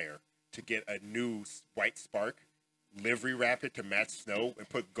desire to get a new white Spark, livery wrap it to match snow, and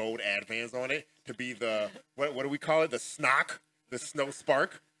put gold Advans on it to be the what do we call it? The SNOC, the Snow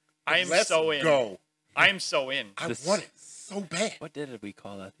Spark. I am Let's so in. go. I am so in. I want it so bad. What did we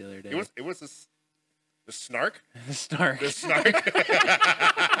call that the other day? It was the Snark. the snark. The Snark.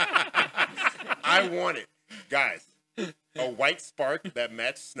 I want it, guys. A white Spark that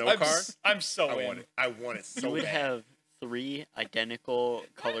matched snow car. I'm so I in. want it. I want it so You would bad. have 3 identical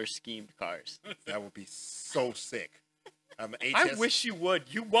color schemed cars. That would be so sick. I wish you would.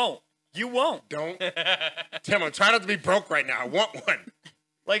 You won't. You won't. Don't. Tim, I'm trying not to be broke right now. I want one.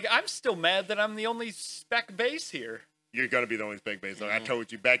 Like, I'm still mad that I'm the only spec base here. You're going to be the only spec base. I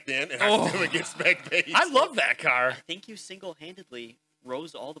told you back then, and I still get spec base. I love that car. I think you single-handedly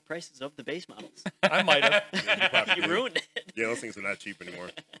rose all the prices of the base models. I might have. You ruined it. Yeah, those things are not cheap anymore.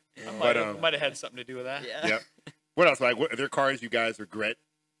 Might have had something to do with that. Yeah. Yep. What else? Are there cars you guys regret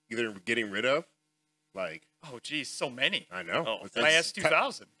either getting rid of? Oh, geez, so many. I know. Oh, What's My that? S2000.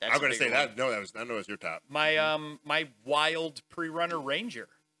 That's I'm a going to big say one. that. No, I know it's your top. My wild pre-runner Ranger.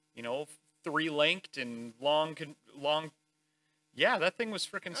 3-linked and long. Yeah, that thing was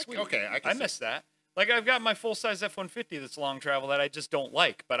freaking sweet. Okay, I can I see. missed that. Like, I've got my full-size F-150 that's long travel that I just don't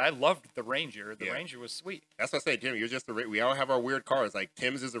like, but I loved the Ranger. The Yeah. Ranger was sweet. That's what I say, Tim. You're just we all have our weird cars. Like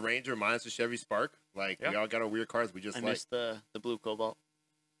Tim's is a Ranger, mine's a Chevy Spark. We all got our weird cars. We just I like missed the blue Cobalt.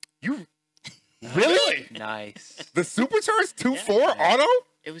 you. Really? Nice. The supercharged 2.4 Yeah. auto?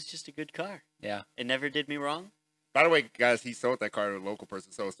 It was just a good car. Yeah. It never did me wrong. By the way, guys, he sold that car to a local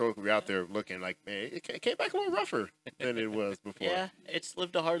person. So we out there looking like, man, it came back a little rougher than it was before. Yeah, it's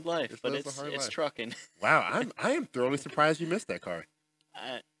lived a hard life, but lives a hard it's life. trucking. Wow, I am thoroughly surprised you missed that car.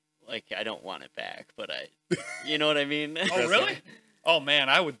 I don't want it back, but you know what I mean? Oh, really? Oh, man,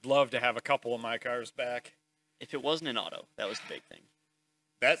 I would love to have a couple of my cars back. If it wasn't an auto, that was the big thing.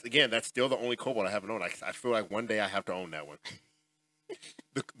 That's still the only Cobalt I haven't owned. I feel like one day I have to own that one.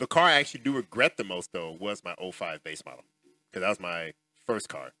 The car I actually do regret the most though was my 05 base model because that was my first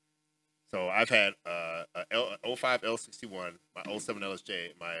car. So I've had a 05 L61, my 07 LSJ,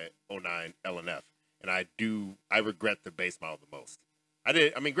 my 09 LNF, and I regret the base model the most.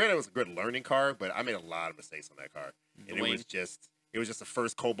 Granted it was a good learning car, but I made a lot of mistakes on that car, and it was just the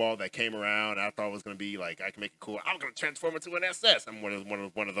first Cobalt that came around. I thought it was gonna be like I can make it cool. I'm gonna transform it to an SS. I'm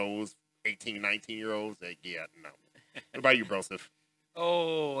one of those 18, 19-year-olds that no. What about you, Broseph?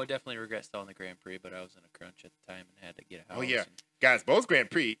 Oh, I definitely regret selling the Grand Prix, but I was in a crunch at the time and had to get a house. Oh yeah, and guys, Bo's Grand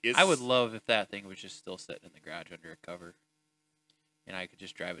Prix is. I would love if that thing was just still sitting in the garage under a cover, and I could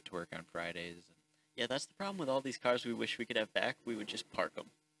just drive it to work on Fridays. And Yeah, that's the problem with all these cars we wish we could have back. We would just park them.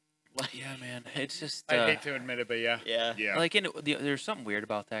 yeah, man, it's just. I hate to admit it, but yeah. Yeah. Yeah. Like, there's something weird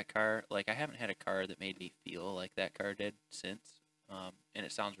about that car. Like, I haven't had a car that made me feel like that car did since. And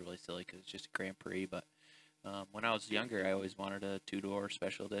it sounds really silly because it's just a Grand Prix, but when I was younger, I always wanted a 2-door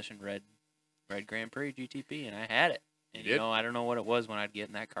special edition red Grand Prix GTP, and I had it. And You did? I don't know what it was when I'd get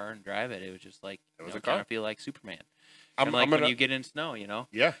in that car and drive it. It was just like It was I a car. kind of feel like Superman. I'm And like gonna, when you get in snow,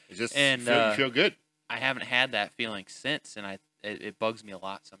 yeah, it's just And, you feel good. I haven't had that feeling since, and it bugs me a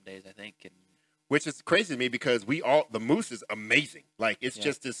lot some days. I think, and Which is crazy to me because the Moose is amazing. Like it's Yeah.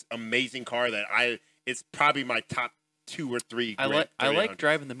 just this amazing car that it's probably my top 2 or 3. I like 3800s.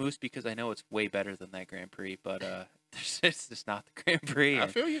 driving the Moose because I know it's way better than that Grand Prix, but it's just not the Grand Prix. I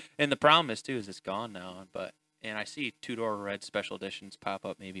And, feel you. and the problem is too is it's gone now. And I see 2-door red special editions pop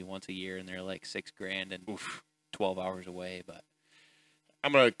up maybe once a year, and they're like $6,000 and 12 hours away. But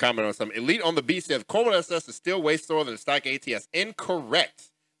I'm going to comment on something. Elite on the B says Cobalt SS is still way slower than the stock ATS.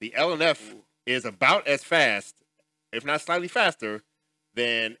 Incorrect. The LNF is about as fast, if not slightly faster,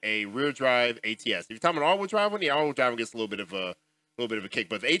 than a rear drive ATS. If you're talking about all-wheel drive one, the all-wheel drive one gets a little bit of a kick.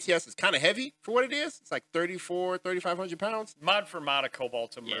 But the ATS is kind of heavy for what it is. It's like 3,500 pounds. Mod for mod, a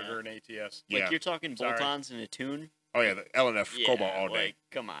Cobalt to Yeah. murder an ATS. Like Yeah. you're talking Sorry. bolt-ons in a tune. Oh yeah, the LNF Yeah, Cobalt all day. like,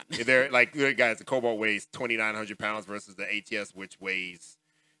 come on. They're like, guys, the Cobalt weighs 2,900 pounds versus the ATS, which weighs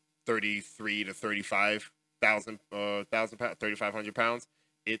 33 to 35,000 pounds, 3,500 pounds.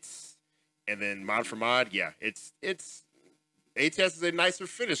 And then mod for mod, yeah, it's ATS is a nicer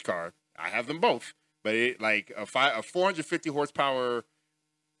finish car. I have them both, but it like a 450 horsepower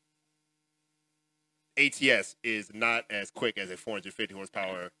ATS is not as quick as a 450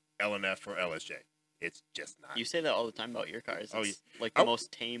 horsepower LNF or LSJ. It's just not. You say that all the time about your cars. Oh, It's like the oh.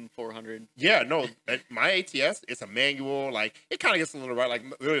 most tame 400. Yeah, no, my ATS, it's a manual. Like, it kind of gets a little right. Like,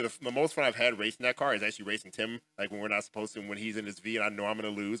 literally, the most fun I've had racing that car is actually racing Tim. Like, when we're not supposed to, when he's in his V and I know I'm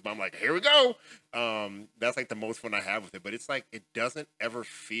going to lose, but I'm like, here we go. That's like the most fun I have with it. But it's like, it doesn't ever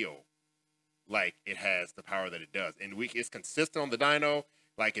feel like it has the power that it does. And it's consistent on the dyno.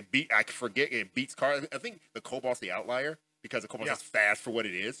 Like, I forget, it beats cars. I think the Cobalt's the outlier because the Cobalt's Yeah. just fast for what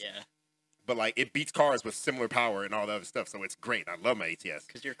it is. Yeah, But, like, it beats cars with similar power and all the other stuff. So it's great. I love my ATS.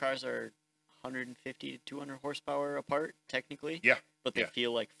 because your cars are 150 to 200 horsepower apart, technically. Yeah, But they yeah.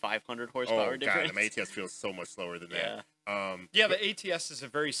 feel like 500 Oh, horsepower God, difference. the ATS feels so much slower than Yeah. that. Yeah, the ATS is a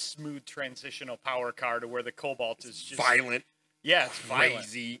very smooth transitional power car to where the Cobalt is just violent, Yeah, it's violent.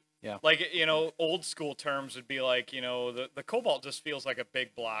 crazy. Like, old school terms would be like, the Cobalt just feels like a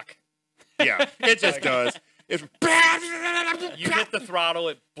big block. Yeah, it just Like- does. It's You hit the throttle,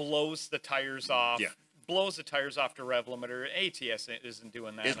 it blows the tires off. Yeah. Blows the tires off to rev limiter. ATS isn't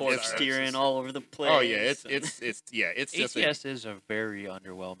doing that. It's- I'm Fork it's- sorry. steering all over the place. Oh yeah, it's just ATS is a very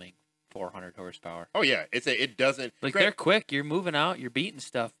underwhelming 400 horsepower. it doesn't Like Grant, they're quick, you're moving out, you're beating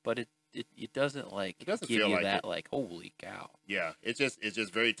stuff, but it doesn't like It doesn't give feel you like that it. like holy cow. yeah, it's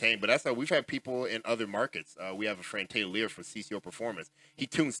just very tame. But that's how we've had people in other markets. We have a friend Taylor Lear for CCO Performance. He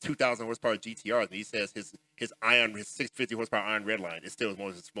tunes 2,000 horsepower GTRs, and he says his 650 horsepower Iron Redline is still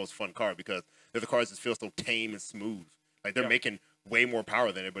his most fun car because the cars just feel so tame and smooth. Like they're Yeah. making way more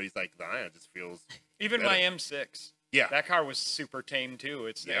power than it, but he's like the Iron just feels. Even my M6. Yeah. That car was super tame too.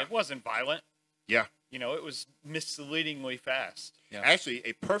 Yeah. It wasn't violent. Yeah. It was misleadingly fast. Yeah. Actually,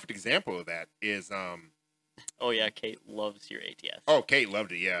 a perfect example of that is Oh yeah, Kate loves your ATS. oh, Kate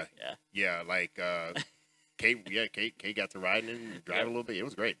loved it. Yeah. Yeah. Yeah, like Kate got to ride and drive a little bit. It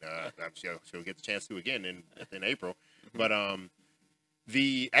was great. She'll get the chance to again in April. But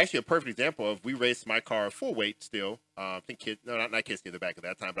actually a perfect example of we raced my car full weight still. I think not Kids in the back at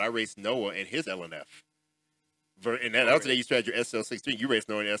that time, but I raced Noah and his LNF. And that was the day you started your SL63. You raced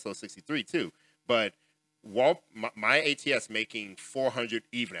Noah in SL63 too. But my ATS making 400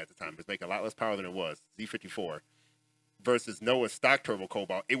 even at the time, it was making a lot less power than it was, Z54, versus Noah's stock turbo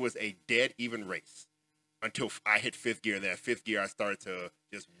Cobalt. It was a dead even race until I hit fifth gear. And then at fifth gear, I started to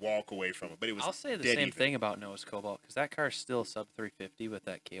just walk away from it. But it was I'll say the dead same even. thing about Noah's Cobalt because that car's still sub 350 with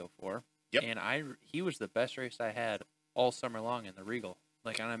that KO4. Yep. And he was the best race I had all summer long in the Regal.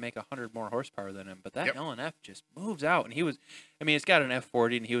 Like, and I make 100 more horsepower than him, but that Yep. LNF just moves out. And it's got an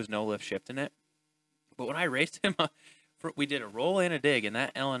F40 and he was no lift shifting it. But when I raced him, we did a roll and a dig, and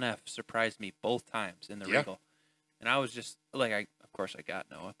that LNF surprised me both times in the Yeah. Regal. And I was just like, of course I got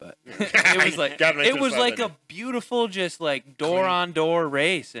Noah, but Yeah. it was like Gotta make it this was fun, like didn't a beautiful, just like door Clean. on door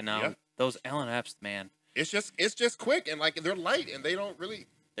race. And Yeah. those LNFs, man. It's just quick and like they're light and they don't really.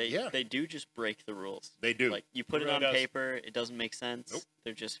 They do just break the rules. They do. Like you put It it really on does. paper, it doesn't make sense. Nope.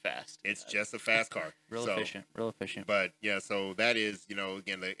 They're just fast. It's just a fast car. Real So, efficient. Real efficient. But yeah, so that is,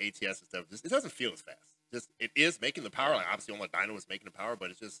 again, the ATS and stuff. It doesn't feel as fast. It is making the power. Like obviously, only dyno is making the power,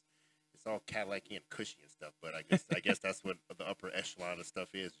 but it's all Cadillac-y and cushy and stuff. But I guess that's what the upper echelon of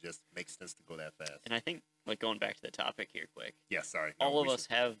stuff is. It just makes sense to go that fast. And I think, like going back to the topic here, quick. Yeah, sorry. No, All of we us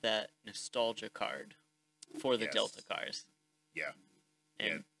have that nostalgia card for the Yes. Delta cars. Yeah.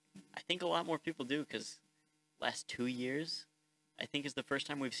 And I think a lot more people do because last 2 years, I think is the first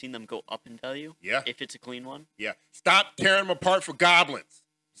time we've seen them go up in value. Yeah. If it's a clean one. Yeah. Stop tearing them apart for goblins.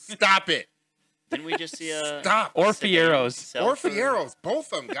 Stop it. Didn't we just see a Stop. Or sedan Fieros. sell Or for- Fieros,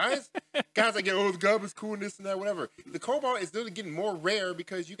 both of them, guys. Guys like, the goblin's cool and this and that, whatever. The Cobalt is literally getting more rare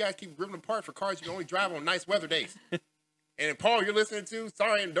because you guys keep ripping them apart for cars you can only drive on nice weather days. And Paul, you're listening to.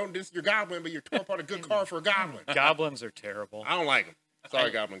 Sorry, and don't diss your Goblin, but you're torn apart a good car for a Goblin. Goblins are terrible. I don't like them. Sorry, I-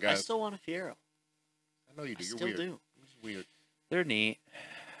 Goblin I guys. still want a Fiero. I know you do. I You're still weird. do. You're weird. They're neat.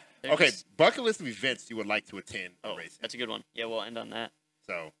 They're Okay, just- bucket list of events you would like to attend Oh, racing. that's a good one. Yeah, we'll end on that.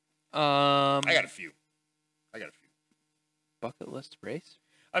 So I I got a few. bucket list race.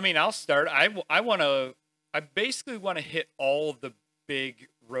 I mean, I'll start. I basically want to hit all the big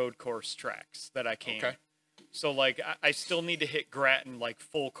road course tracks that I can. Okay. So like I still need to hit Grattan like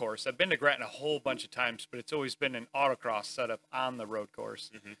full course. I've been to Grattan a whole bunch of times, but it's always been an autocross setup on the road course.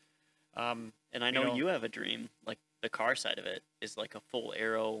 Mhm. And I You know know- you have a dream. Like the car side of it is like a full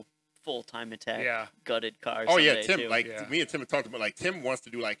aero, full time attack, Yeah. gutted car. Oh yeah, someday, Tim. too. Like Yeah. me and Tim have talked about. Like Tim wants to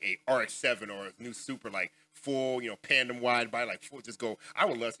do like a RX-7 or a new Super, like full, tandem wide body, like full. Just go. I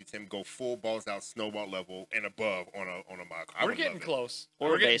would love to see Tim go full balls out, snowball level and above on a mod car. I We're would getting love it. close. Or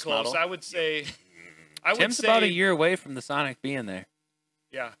We're a getting base close. model. I would say. I would Tim's say, about a year away from the Sonic being there.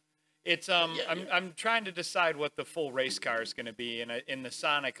 Yeah. It's I'm trying to decide what the full race car is going to be, and in the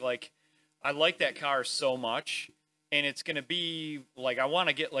Sonic, like I like that car so much, and it's going to be like I want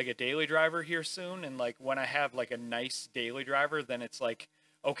to get like a daily driver here soon, and like when I have like a nice daily driver, then it's like,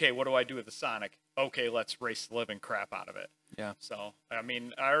 okay, what do I do with the Sonic? Okay, let's race the living crap out of it. Yeah. So I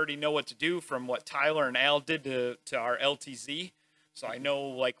mean, I already know what to do from what Tyler and Al did to our LTZ, so I know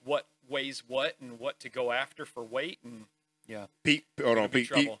like what weighs what and what to go after for weight and. Pete, hold on, be Pete,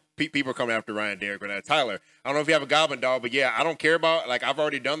 trouble. people are coming after Ryan Derrick right now. Tyler, I don't know if you have a Goblin dog, but yeah, I don't care about, like, I've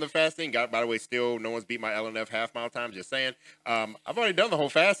already done the fasting. By the way, still, no one's beat my LNF half mile time, just saying. I've already done the whole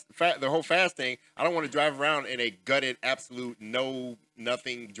fasting. I don't want to drive around in a gutted, absolute,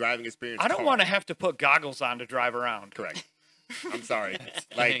 nothing driving experience I don't car. want to have to put goggles on to drive around. Correct. I'm sorry.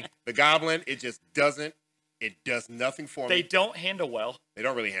 Like, the Goblin, it does nothing for They me. don't handle well. They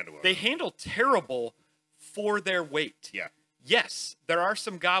don't really handle well. They handle terrible for their weight. Yeah. Yes, there are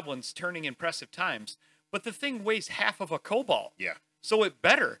some goblins turning impressive times, but the thing weighs half of a cobalt. Yeah. So it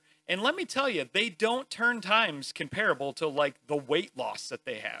better. And let me tell you, they don't turn times comparable to like the weight loss that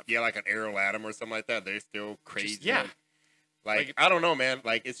they have. Yeah, like an Aero Atom or something like that. They're still crazy. yeah. Like, I don't know, man.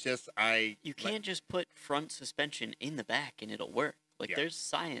 Like, it's just, You can't just put front suspension in the back and it'll work. Like Yeah. there's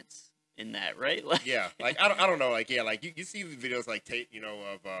science in that, right? Like, Yeah, like I don't know, like like you see the videos like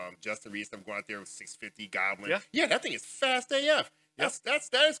of Justin Reed stuff going out there with 650 Goblin. Yeah. That thing is fast AF.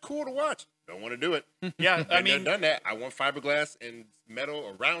 That is cool to watch. Don't want to do it. Yeah, I Been there, mean, done that. I want fiberglass and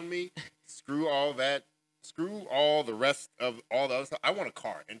metal around me. Screw all that. Screw all the rest of all the other stuff. I want a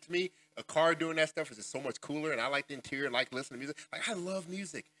car, and to me, a car doing that stuff is just so much cooler. And I like the interior, like listening to music. Like I love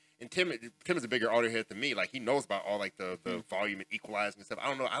music. And Tim is a bigger audio head than me. Like he knows about all like the volume and equalizing and stuff. I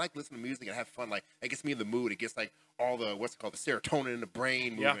don't know. I like listening to music and have fun. Like it gets me in the mood. It gets like all the the serotonin in the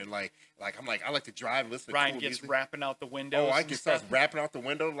brain Yeah. moving. Like I'm like I like to drive and listen to Ryan cool gets music. rapping out the windows. Oh, I and can stuff. start rapping out the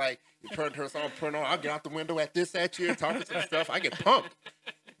window. Like you turn her song, put it on. I'll get out the window at you, talking some stuff. I get pumped.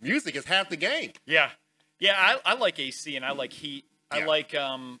 Music is half the game. Yeah. Yeah, I like AC and I like heat. I Yeah. like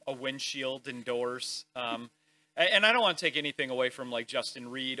a windshield indoors. And I don't want to take anything away from like Justin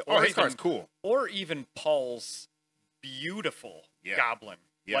Reed Oh, or his car's even, cool. or even Paul's beautiful Yeah. Goblin.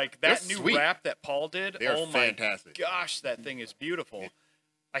 Yeah. Like that They're new sweet. rap that Paul did. They're oh fantastic. my gosh, that thing is beautiful.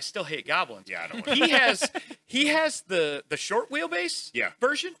 I still hate Goblins. Yeah, I don't want He has the short wheelbase Yeah.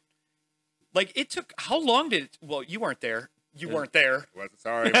 version. Like it took how long did it, well, you weren't there. You weren't there.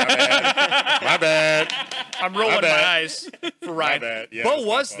 Sorry, my bad. My bad. I'm rolling my, bad. eyes for Ryan. bad. Yeah, Bo that's my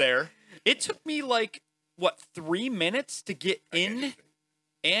was fault. there. It took me like what 3 minutes to get in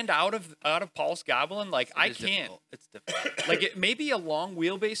and out of Paul's Goblin. Like I It is can't. difficult. It's difficult. Like it maybe a long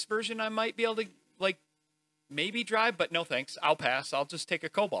wheelbase version I might be able to like maybe drive, but no thanks. I'll pass. I'll just take a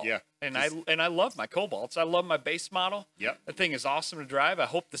Cobalt. Yeah, And just- I love my Cobalts. I love my base model. Yep. That thing is awesome to drive. I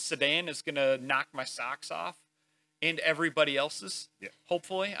hope the sedan is gonna knock my socks off and everybody else's. Yeah.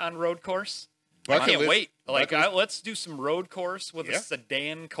 Hopefully on road course. Bucket I can't list- wait. Like, bucket list- let's do some road course with Yeah. a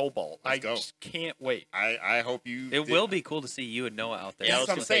sedan Cobalt. Let's I go. just can't wait. I hope you. It will be cool to see you and Noah out there. Yeah, I That's was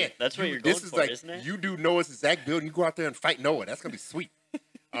what I'm gonna say, saying. that's what you're This going is for, like isn't it? you do Noah's exact build, and you go out there and fight Noah. That's gonna be sweet. The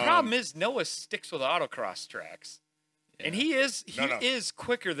problem is Noah sticks with autocross tracks, and he is No.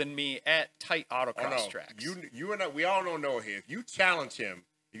 quicker than me at tight autocross Oh no, tracks. you and I, we all know Noah here. If you challenge him,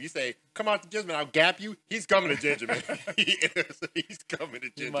 if you say, "Come out to Gingerman, I'll gap you," he's coming to Gingerman. He's coming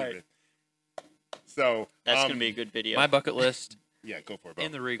to He might. Gingerman. So That's gonna be a good video. My bucket list yeah, go for it, bro.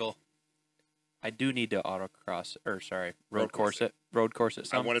 in the Regal. I do need to autocross, or sorry, Road road course course it. Road course it.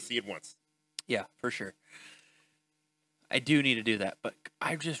 I Some. want to see it once. Yeah, for sure. I do need to do that, but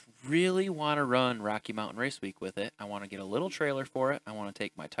I just really want to run Rocky Mountain Race Week with it. I want to get a little trailer for it. I want to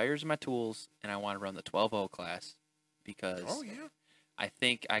take my tires and my tools, and I want to run the 12.0 class because Oh yeah. I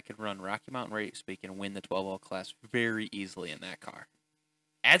think I could run Rocky Mountain Rate Speak and win the 12 class very easily in that car,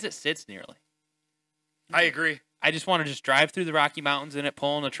 as it sits nearly. I agree. I just want to just drive through the Rocky Mountains in it,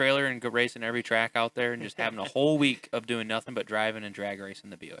 pulling a trailer and go racing every track out there, and just having a whole week of doing nothing but driving and drag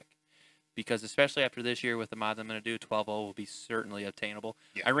racing the Buick. Because especially after this year with the mods I'm going to do, 12.0 will be certainly obtainable.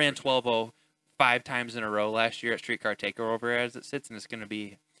 Yeah, I ran for sure. 12.0 5 times in a row last year at Streetcar Takeover as it sits, and it's going to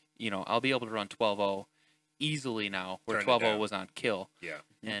be, I'll be able to run 12.0 easily now, where Turn it 12.0 down. was on kill, Yeah.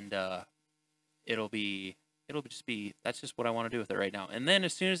 and it'll just be that's just what I want to do with it right now. And then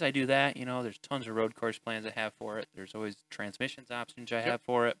as soon as I do that, there's tons of road course plans I have for it. There's always transmissions options I have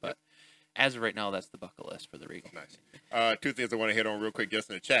for it, but as of right now, that's the bucket list for the Regal. Nice. Two things I want to hit on real quick just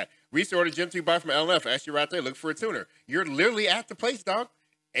in the chat. Reese ordered Gen 2 buy from LF. Ask you right there. Look for a tuner. You're literally at the place, dog.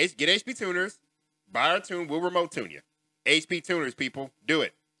 Get HP tuners. Buy our tune. We'll remote tune you. HP tuners, people. Do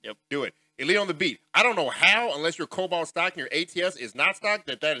it. Yep. Do it. Elite on the beat. I don't know how, unless your Cobalt stock and your ATS is not stock,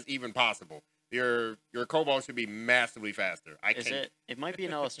 that is even possible. Your Cobalt should be massively faster. Is it? It might be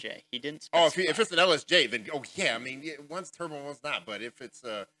an LSJ. He didn't Oh, specify. if it's an LSJ, then yeah. I mean, one's turbo, one's not. But if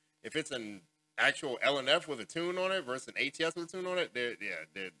it's an actual LNF with a tune on it versus an ATS with a tune on it,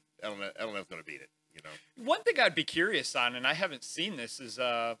 LNF's gonna beat it. One thing I'd be curious on, and I haven't seen this, is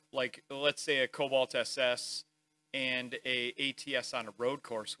like let's say a Cobalt SS and a ATS on a road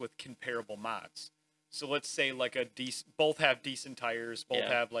course with comparable mods. So let's say like both have decent tires, both Yeah.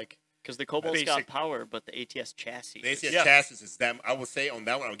 have like Because the Cobalt's got Basic- power, but the ATS chassis. The ATS Yeah. chassis is that. I would say on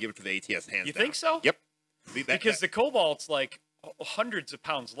that one, I would give it to the ATS hands You down. think so? Yep. Because the Cobalt's like hundreds of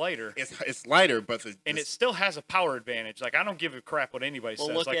pounds lighter, it's lighter, but and it still has a power advantage. Like I don't give a crap what anybody Well,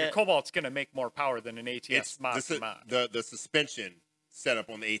 says. look Like a at- Cobalt's gonna make more power than an ATS it's mod for mod. the suspension setup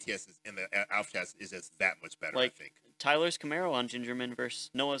on the ATS and the Alpha chassis is just that much better. Like- I think. Tyler's Camaro on Gingerman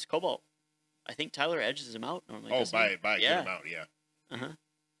versus Noah's Cobalt. I think Tyler edges him out normally. Oh, doesn't by he? a good Yeah. amount, yeah. Uh-huh.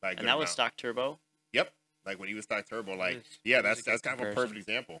 By a good And that was amount. stock turbo. Yep. Like when he was stock turbo, like is- yeah, that is that's a good kind of a comparison. perfect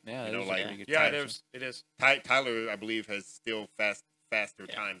example. Yeah, you that know, is a like pretty good Yeah, it comparison. is. It is. Tyler, I believe, has still faster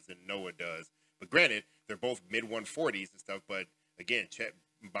Yeah. times than Noah does. But granted, they're both mid 140s and stuff. But again,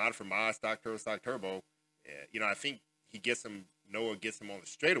 mod for mod, stock turbo. I think Noah gets him on the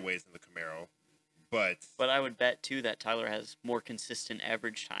straightaways in the Camaro. But But I would bet too that Tyler has more consistent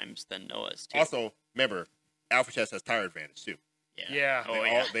average times than Noah's too. also, remember, Alpha Chess has tire advantage too. Yeah. Oh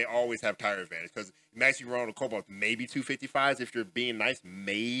yeah. They always have tire advantage because max you run on a Cobalt maybe 255s if you're being nice,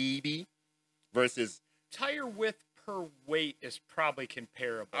 maybe, versus Tire width per weight is probably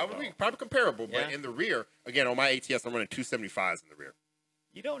comparable. I would be though. probably comparable, but Yeah. in the rear, again on my ATS, I'm running 275s in the rear.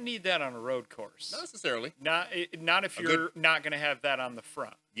 You don't need that on a road course. Not necessarily. Not if A you're not going to have that on the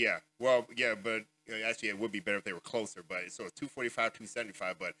front. Yeah. Well, yeah, but actually, it would be better if they were closer. But so it's 245,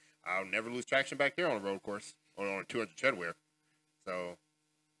 275. But I'll never lose traction back there on a road course or on a 200 treadwear. So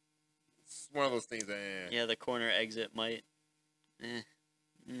it's one of those things. Yeah, the corner exit might.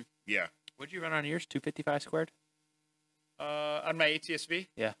 Yeah. What'd you run on yours? 255 squared? On my ATSV,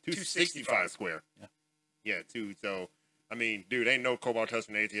 265 square. Yeah. Yeah. So I mean, dude, ain't no Cobalt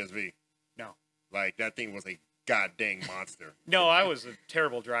touching the ATSV. No. Like that thing was a god dang monster. no, I was a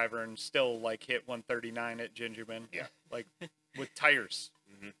terrible driver and still like hit 139 at Gingerman. Yeah. Like with tires,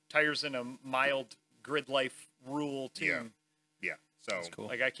 Mhm. tires in a mild grid life rule tune. Yeah. Yeah. So That's cool.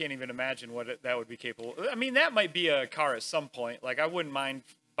 Like I can't even imagine what that would be capable. I mean, that might be a car at some point. Like I wouldn't mind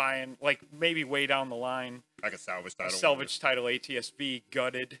buying, like maybe way down the line, like a salvage a title. salvage title ATSV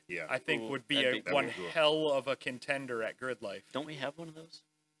gutted. Yeah. I think Ooh, would be that'd be one cool. hell of a contender at grid life. Don't we have one of those?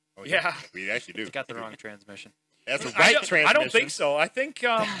 Oh, Yeah. We actually do. It's got the wrong transmission. That's a I right don't, transmission. I don't think so. I think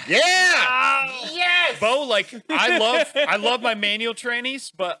Yeah. yes, Bo. Like I love my manual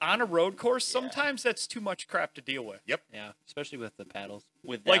trannies, but on a road course, sometimes that's too much crap to deal with. Yeah, especially with the paddles.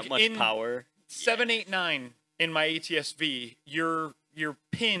 With that Like much in- power. 789 in my ATSV, you're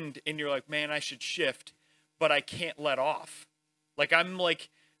pinned and you're like, man, I should shift, but I can't let off. Like I'm like,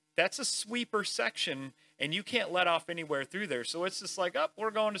 that's a sweeper section, and you can't let off anywhere through there. So it's just like,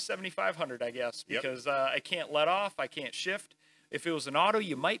 we're going to 7,500, I guess, Yep. because I can't let off, I can't shift. If it was an auto,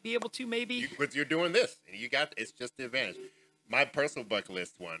 you might be able to, maybe. But you're doing this, and it's just the advantage. My personal bucket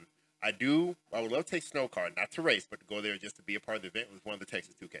list one, I would love to take snow car, not to race, but to go there just to be a part of the event with one of the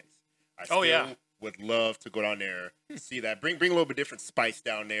Texas 2Ks. I Oh, yeah. still would love to go down there, see that, bring a little bit different spice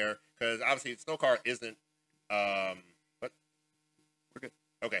down there, because obviously snow car isn't, what? We're good.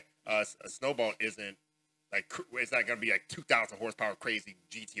 Okay, a snowball isn't like it's not gonna be like 2,000 horsepower crazy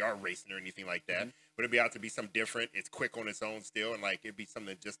GTR racing or anything like that. But it'd be out to be something different. It's quick on its own still, and like it'd be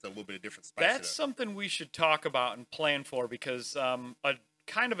something just a little bit of different spice. That's something we should talk about and plan for, because a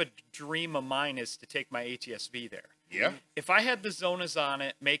kind of a dream of mine is to take my ATSV there. Yeah, If I had the Zonas on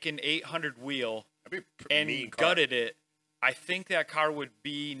it, making 800 wheel that'd be a and mean car. gutted it, I think that car would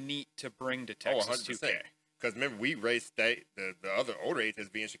be neat to bring to Oh, Texas 2K. 100%. Because remember, we raced the other older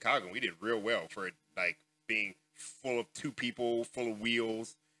HSV in Chicago, and we did real well for it, like being full of two people, full of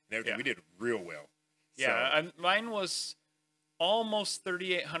wheels and everything. Yeah. We did real well. Yeah, mine was almost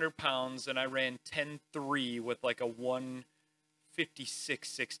 3,800 pounds, and I ran 10.3 with like a 156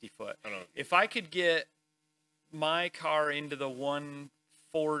 60 foot. I don't know. If I could get my car into the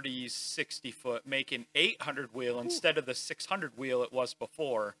 140s 60 foot, making 800 wheel instead of the 600 wheel it was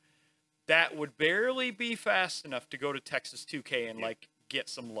before, that would barely be fast enough to go to Texas 2K and Yeah. like get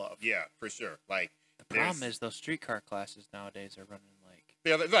some love. Yeah, for sure. Like The problem is those streetcar classes nowadays are running like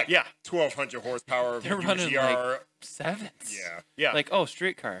yeah, they're like Yeah. 1,200 horsepower. they're running UGR. like sevens. Yeah, Yeah. Like, oh,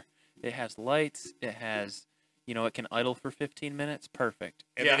 streetcar. It has lights. It has, it can idle for 15 minutes. Perfect.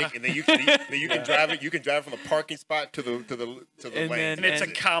 and Yeah. then you can drive it. You can drive from the parking spot to the And lane. and it's a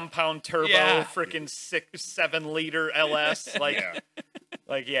and- compound turbo, Yeah. freaking 7-liter LS. Like,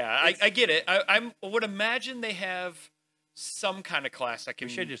 yeah. I get it. I would imagine they have some kind of class I We can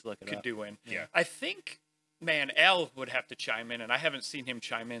should just look it could up. do in. Yeah. I think, man, Al would have to chime in, and I haven't seen him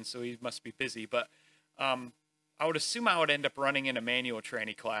chime in, so he must be busy. But I would assume I would end up running in a manual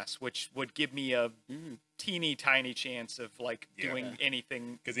tranny class, which would give me a teeny tiny chance of like Yeah. doing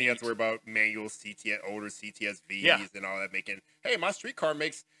anything. Because then you have to worry about manual CTS, older CTSVs Yeah. and all that. Making, hey, my street car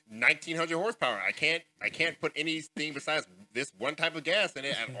makes 1,900 horsepower. I can't put anything besides this one type of gas in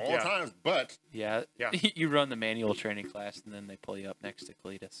it at all Yeah. times. But Yeah. Yeah. You run the manual training class, and then they pull you up next to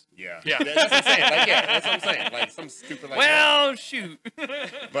Cletus. yeah, Yeah. that's what I'm saying. Like, yeah, that's what I'm saying. Like some stupid like Well, shoot.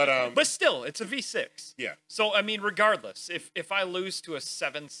 that. But Still, it's a V6. yeah, So I mean, regardless, if I lose to a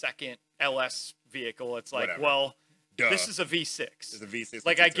 7-second LS vehicle, it's like, Whatever. well, duh. this is a V6. It's a V6.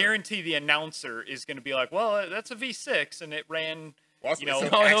 Like I with two turbos. guarantee the announcer is going to be like, well, that's a V6, and it ran, Well, you know, so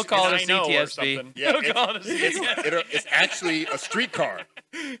No, he'll actually- call it a 9.0 or CTSV. something. Yeah, He'll call it a it's actually a street car.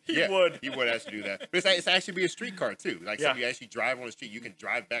 He would. He would actually do that. But it's actually be a street car too. Like Yeah. something you actually drive on the street. You can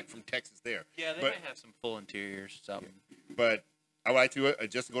drive back from Texas there. Yeah, they But- might have some full interiors, something. But I would like to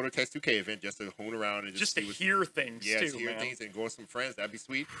just to go to a Text 2K event just to hone around and Just to see what's- hear things yeah, too, to hear man. things and go with some friends. That'd be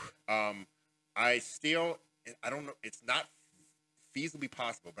sweet. I don't know. It's not feasibly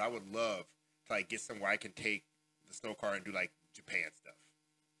possible, but I would love to like get somewhere I can take the snow car and do like Japan stuff.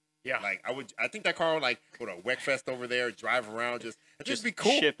 Yeah. Like I think that car would like go to a Weckfest over there, drive around, just Just be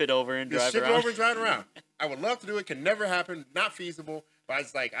cool. ship it over and Just drive ship around. it over and drive it around. I would love to do it. Can never happen. Not feasible. But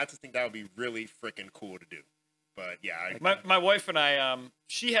I just think that would be really freaking cool to do. But yeah, My wife and I,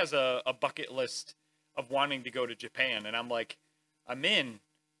 she has a bucket list of wanting to go to Japan, and I'm like, I'm in,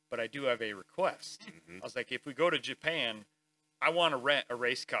 but I do have a request. Mhm. I was like, if we go to Japan, I want to rent a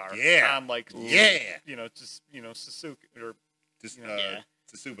race car. Yeah. On like, Yeah. Suzuki or just Yeah.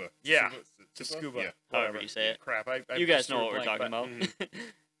 Tsuba. Yeah. Tsuba? Scuba. Yeah. However whatever. you say it. Crap. I You guys just know drew a what we're blank, talking but- about.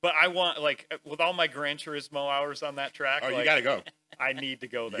 But I want, like, with all my Gran Turismo hours on that track, Oh, you like, gotta go. I need to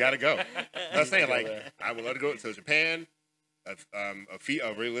go You there. gotta go. I'm saying Go like there. I would love to go to Japan.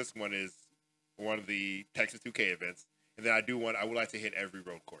 A realistic one is one of the Texas 2K events, and then I would like to hit every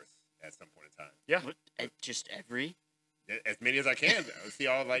road course at some point in time. Yeah. What? Just every? As many as I can. See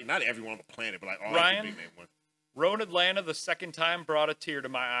all like not everyone on the planet, but like all Ryan? the big name ones. Road Atlanta the second time brought a tear to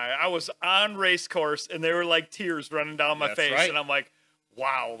my eye. I was on race course and there were like tears running down my That's face, right. and I'm like,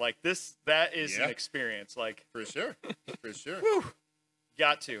 wow, like that is Yeah. an experience. Like, For sure. For sure.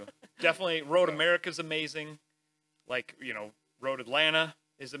 got to definitely Road America's amazing. Like, Road Atlanta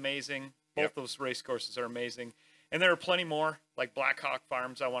is amazing. Both Yep. those race courses are amazing, and there are plenty more like Black Hawk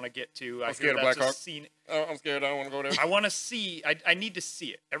Farms I want to get to. I'm scared of Black Hawk. Scenic. Oh, I'm scared. I don't want to go there. I want to see. I need to see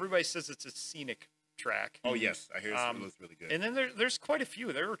it. Everybody says it's a scenic track. Oh yes, I hear it looks really good. And then there's quite a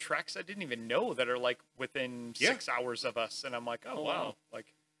few. There are tracks I didn't even know that are like within Yeah. 6 hours of us, and I'm like, oh, Oh, wow. wow.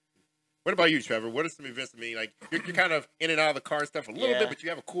 Like, What about you, Trevor? What are some events? I mean, like you're kind of in and out of the car stuff a little Yeah. bit, but you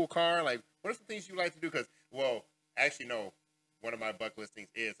have a cool car. Like, what are some things you like to do? Because, well, actually, no. One of my bucket list things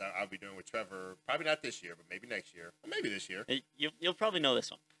is I'll be doing with Trevor. Probably not this year, but maybe next year, or maybe this year. You'll probably know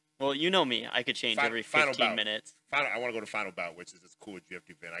this one. Well, you know me. I could change every Final 15 bout. minutes. I want to go to Final Bout, which is this cool drift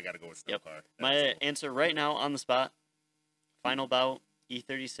event. I got to go with Snow Yep. Car. My That's cool. answer right now on the spot, final bout,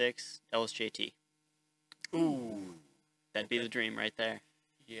 E36, LSJT. ooh, That'd be the dream right there.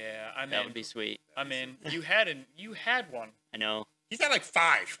 yeah, I'm That in. would be sweet. I'm in. You had one. I know. He's had like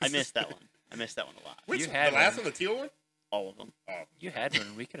 5. I missed that one. I missed that one a lot. Which You one? had The last one. one, the teal one? All of them. Oh, You had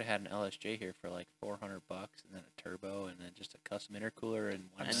one. We could have had an LSJ here for like $400, and then a turbo, and then just a custom intercooler, and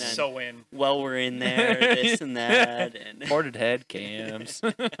I'm And then- so in. Well, we're in there, this and that, and ported head cams.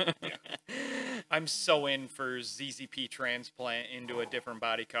 I'm so in for ZZP transplant into a different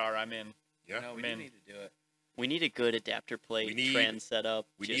body car. I'm in. Yeah. No, we Man. do need to do it. We need a good adapter plate We need- trans setup.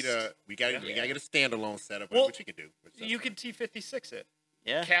 We Just- we gotta get a standalone setup, Well, which you can do. which that's You fine. could T56 it.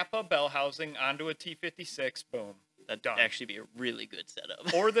 Yeah, Kappa bell housing onto a T56. Boom. that'd done. actually be a really good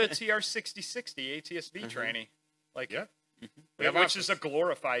setup. Or the TR6060 ATSV Mhm. tranny. Like, Yeah. Mhm. We have which is a options.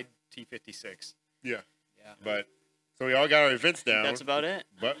 glorified T56. Yeah. Yeah. But so we all got our events down. That's about it.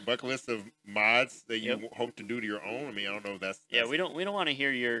 Bucket list of mods that you Yep. hope to do to your own. I mean, I don't know if that's Yeah, we don't want to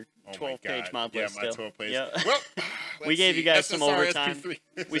hear your oh my 12-page God. mod yeah, list my still. 12 page. Yeah. Well, We let's gave you see. guys some SSR overtime.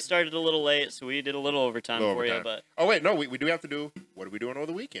 SP3. We started a little late, so we did a little overtime Little for you. overtime. But Oh wait, no, we do have to do. What are we doing over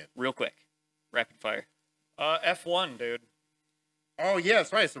the weekend? real quick, rapid fire. F1, dude. Oh yeah,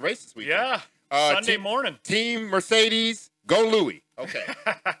 that's right. It's the race this weekend. Yeah. Sunday Team- morning. Team Mercedes, go Louis. Okay.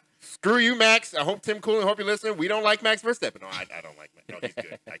 Screw you, Max. I hope Tim Cooley. Hope you listen. We don't like Max Verstappen. No, I don't like Max. No, he's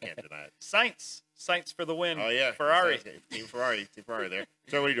good. I can't deny it. Sainz for the win. Oh yeah, Ferrari. Team Ferrari. Team Ferrari there.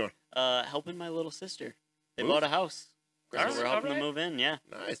 So what are you doing? Helping my little sister. They Ooh. bought a house. So Alright, we're helping alright. them move in. Yeah.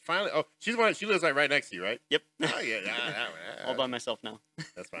 Nice. Finally. Oh, she's one. She lives right next to you, right? Yep. Oh yeah. All by myself now.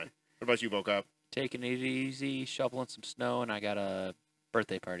 That's fine. What about you, Bocop? Taking it easy, shoveling some snow, and I got a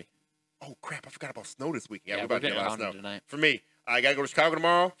birthday party. Oh crap! I forgot about snow this week. Yeah, Yeah, we're about to we're get a lot of getting snow. tonight. For me, I gotta go to Chicago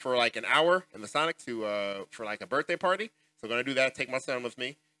tomorrow for like an hour in the Sonic to for like a birthday party. So gonna do that. Take my son with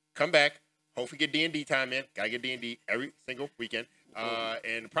me. Come back. Hopefully get D&D time in. Gotta get D&D every single weekend.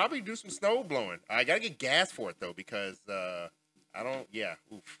 And probably do some snow blowing. I gotta get gas for it though because I don't. Yeah.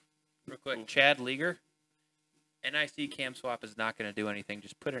 Oof. Real quick, Chad Leaguer, NIC cam swap is not going to do anything.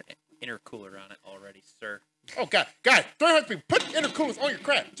 Just put an intercooler on it already, sir. Oh God, guys, 300 people, put intercoolers on your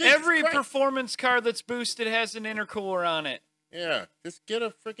crap. Jesus Every Christ. performance car that's boosted has an intercooler on it. Yeah, just get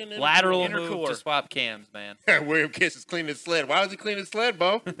a freaking Lateral intercooler. move to swap cams, man. William Kiss is cleaning his sled. Why was he cleaning his sled,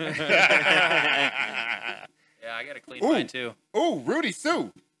 Bo? Yeah, I got to clean Ooh. mine too. Ooh, Rudy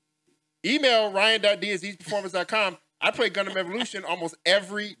Sue. Email ryan.d@thesperformance.com. I play Gundam Evolution almost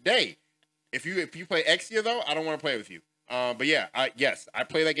every day. If you play Exia though, I don't want to play with you. But yeah, I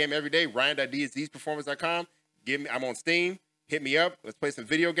play that game every day. Ryan.d@thesperformance.com. I'm on Steam. Hit me up. Let's play some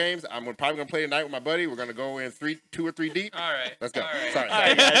video games. I'm probably gonna play tonight with my buddy. We're gonna go in 2 or 3 deep. All right. Let's go. All right. Sorry. All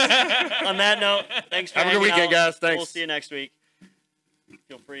right, guys. On that note, thanks for Have a good hanging weekend, out. guys. Thanks. We'll see you next week.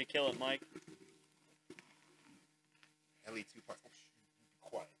 Feel free to kill it, Mike. LE 2 parts. Oh, shh, be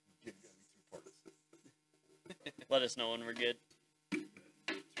quiet. Give me LE 2 parts. Let us know when we're good.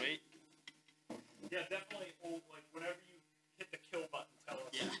 Sweet. Yeah, definitely. Like whenever you hit the kill button, tell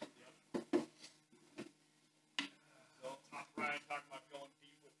us. Yeah. So top Ryan talking about going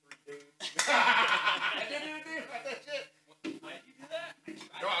deep with 3 dudes. I didn't even think about that shit. Why did you do that?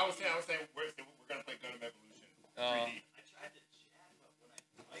 No, I was saying we're gonna play Gundam Evolution 3D. I tried to chat, but when I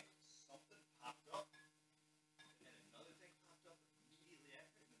typed, something popped up, and another thing popped up immediately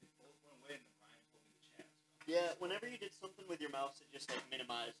after, and then they both went away, and then Ryan told me to chat. Yeah, whenever you did something with your mouse, it just like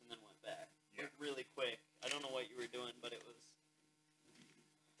minimized and then went back. Yeah. Like really quick. I don't know what you were doing, but it was.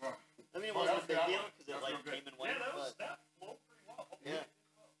 Oh. I mean, it Oh, wasn't a that was big good. deal because it That was like real good. came and went. Yeah, But that flowed pretty well. yeah,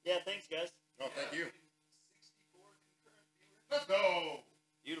 yeah. Thanks, guys. Oh, thank you. 64 concurrent viewers. Let's go.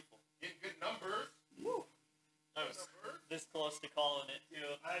 Beautiful. Get good numbers. I was this close to calling.